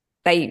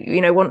they,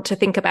 want to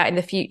think about in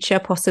the future,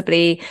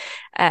 possibly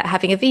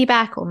having a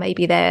VBAC, or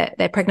maybe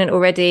they're pregnant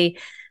already.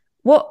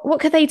 What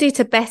could they do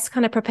to best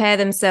kind of prepare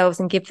themselves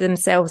and give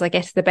themselves, I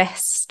guess, the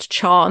best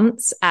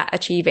chance at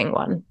achieving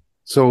one?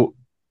 So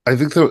I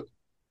think the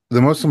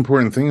most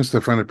important thing is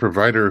to find a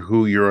provider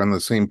who you're on the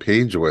same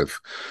page with,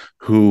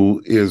 who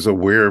is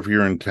aware of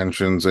your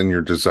intentions and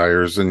your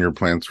desires and your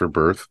plans for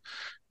birth,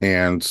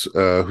 and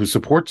who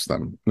supports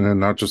them, and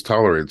not just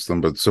tolerates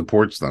them, but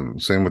supports them.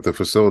 Same with the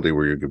facility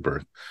where you give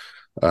birth.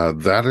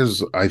 That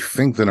is, I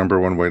think, the number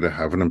one way to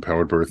have an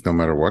empowered birth, no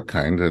matter what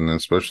kind, and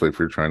especially if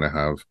you're trying to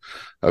have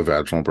a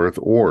vaginal birth,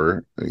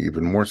 or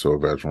even more so a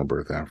vaginal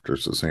birth after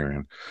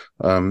cesarean.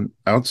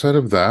 Outside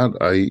of that,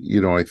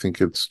 I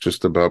think it's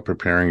just about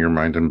preparing your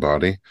mind and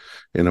body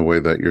in a way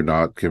that you're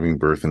not giving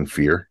birth in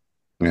fear.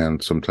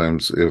 And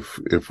sometimes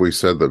if we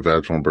said that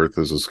vaginal birth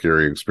is a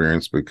scary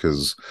experience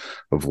because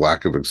of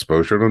lack of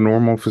exposure to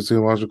normal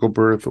physiological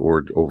birth,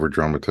 or over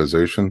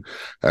dramatization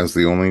as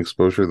the only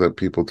exposure that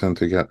people tend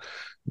to get,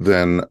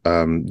 then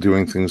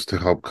doing things to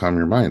help calm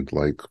your mind,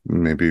 like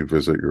maybe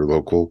visit your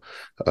local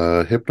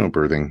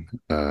hypnobirthing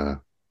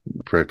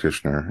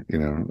practitioner,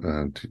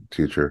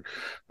 teacher,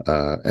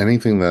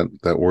 anything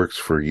that works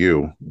for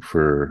you,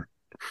 for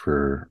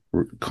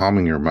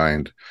calming your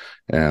mind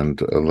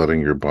and letting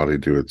your body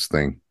do its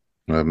thing.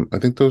 I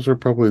think those are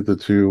probably the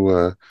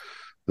two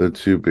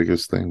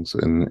biggest things,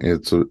 and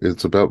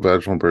it's about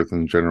vaginal birth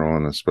in general,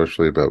 and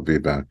especially about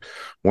VBAC.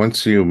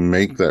 Once you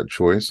make that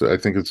choice, I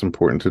think it's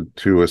important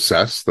to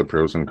assess the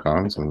pros and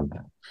cons and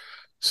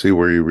see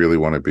where you really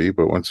want to be.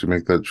 But once you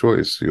make that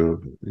choice,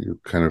 you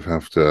kind of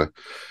have to.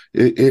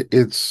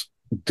 It's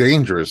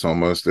dangerous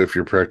almost if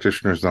your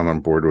practitioner's not on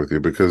board with you,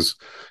 because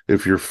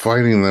if you're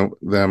fighting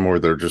them, or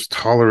they're just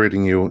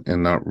tolerating you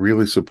and not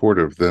really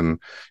supportive, then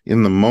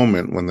in the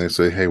moment when they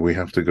say, hey, we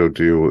have to go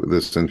do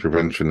this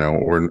intervention now,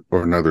 or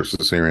another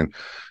cesarean,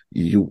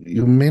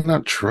 you may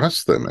not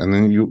trust them, and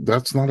then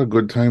that's not a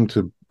good time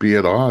to be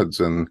at odds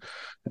and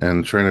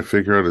trying to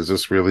figure out, is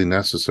this really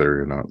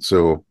necessary or not.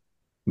 So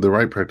the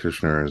right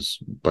practitioner is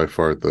by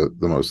far the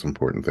most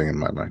important thing in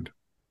my mind.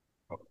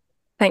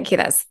 Thank you.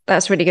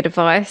 That's really good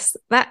advice.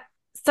 That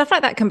stuff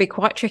like that can be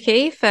quite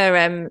tricky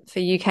for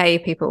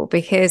UK people,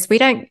 because we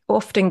don't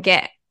often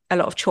get a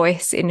lot of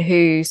choice in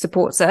who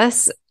supports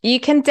us.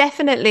 You can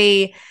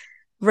definitely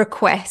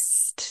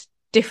request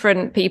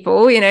different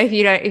people,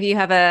 if you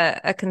have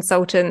a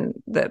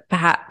consultant that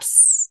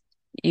perhaps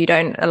you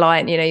don't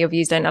align, your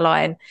views don't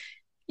align,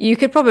 you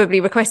could probably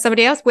request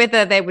somebody else.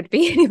 Whether there would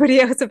be anybody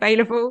else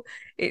available,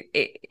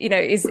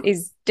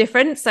 is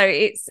different. So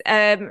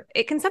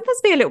it can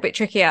sometimes be a little bit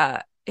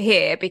trickier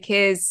here,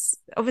 because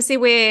obviously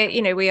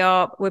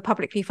we're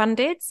publicly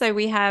funded, so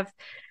we have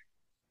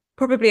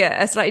probably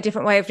a slightly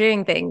different way of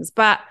doing things.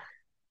 But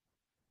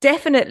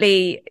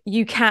definitely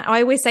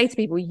I always say to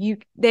people,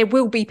 there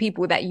will be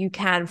people that you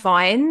can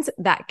find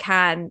that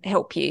can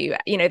help you.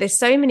 There's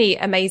so many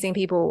amazing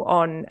people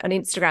on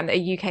Instagram that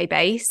are UK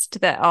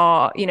based, that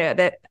are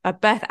that are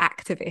birth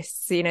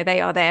activists. They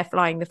are there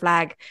flying the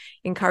flag,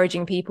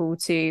 encouraging people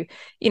to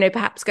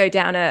perhaps go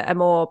down a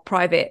more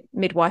private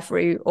midwife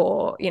route,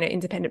 or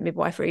independent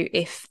midwife route,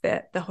 if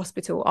the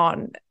hospital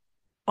aren't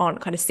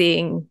kind of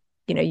seeing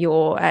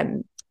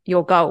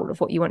your goal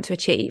of what you want to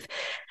achieve.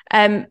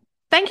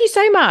 Thank you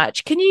so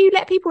much. Can you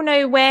let people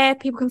know where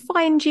people can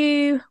find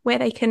you, where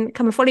they can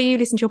come and follow you,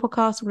 listen to your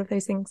podcast, all of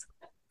those things?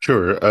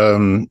 Sure.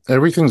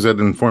 Everything's at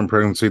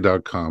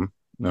informedpregnancy.com.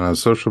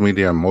 Social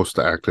media, I'm most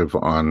active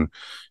on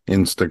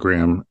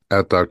Instagram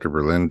at Dr.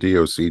 Berlin,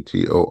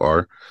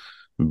 DoctorBerlin.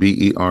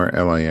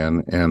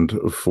 And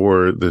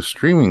for the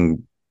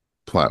streaming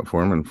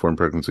platform, Informed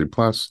Pregnancy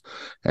Plus,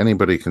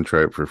 anybody can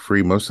try it for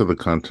free. Most of the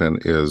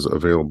content is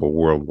available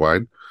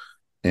worldwide.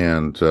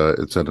 And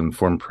it's at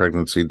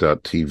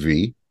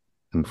informedpregnancy.tv,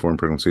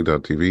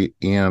 informedpregnancy.tv.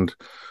 And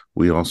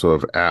we also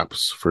have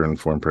apps for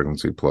Informed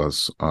Pregnancy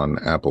Plus on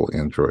Apple,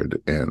 Android,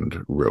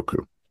 and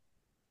Roku.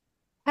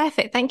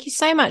 Perfect. Thank you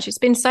so much. It's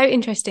been so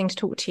interesting to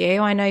talk to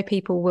you. I know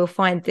people will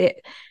find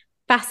it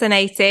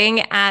fascinating,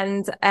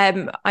 and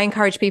I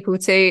encourage people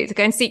to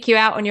go and seek you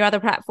out on your other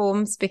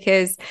platforms,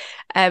 because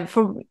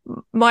from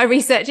my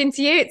research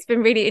into you, it's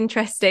been really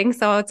interesting.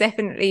 So I'll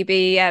definitely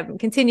be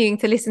continuing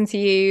to listen to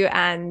you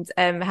and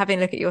having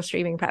a look at your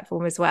streaming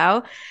platform as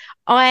well.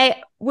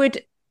 I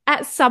would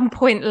at some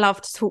point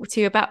love to talk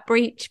to you about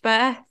breech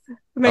birth.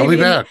 I'll be Maybe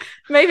back.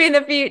 maybe in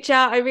the future.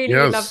 I really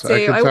would love Yes, I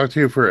to. could talk to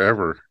you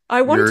forever. I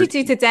You're wanted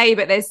to today,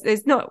 but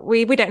there's not,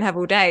 we don't have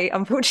all day,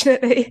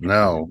 unfortunately.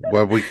 No,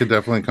 well, we could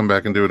definitely come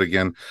back and do it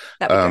again.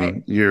 That'd be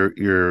great.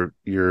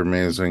 You're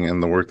amazing,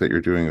 and the work that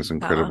you're doing is Ah,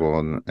 incredible,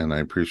 and I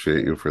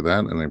appreciate you for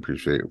that, and I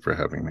appreciate you for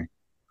having me.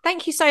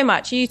 thank you so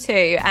much. You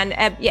too. And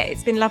yeah,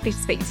 it's been lovely to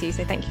speak to you.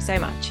 So thank you so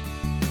much.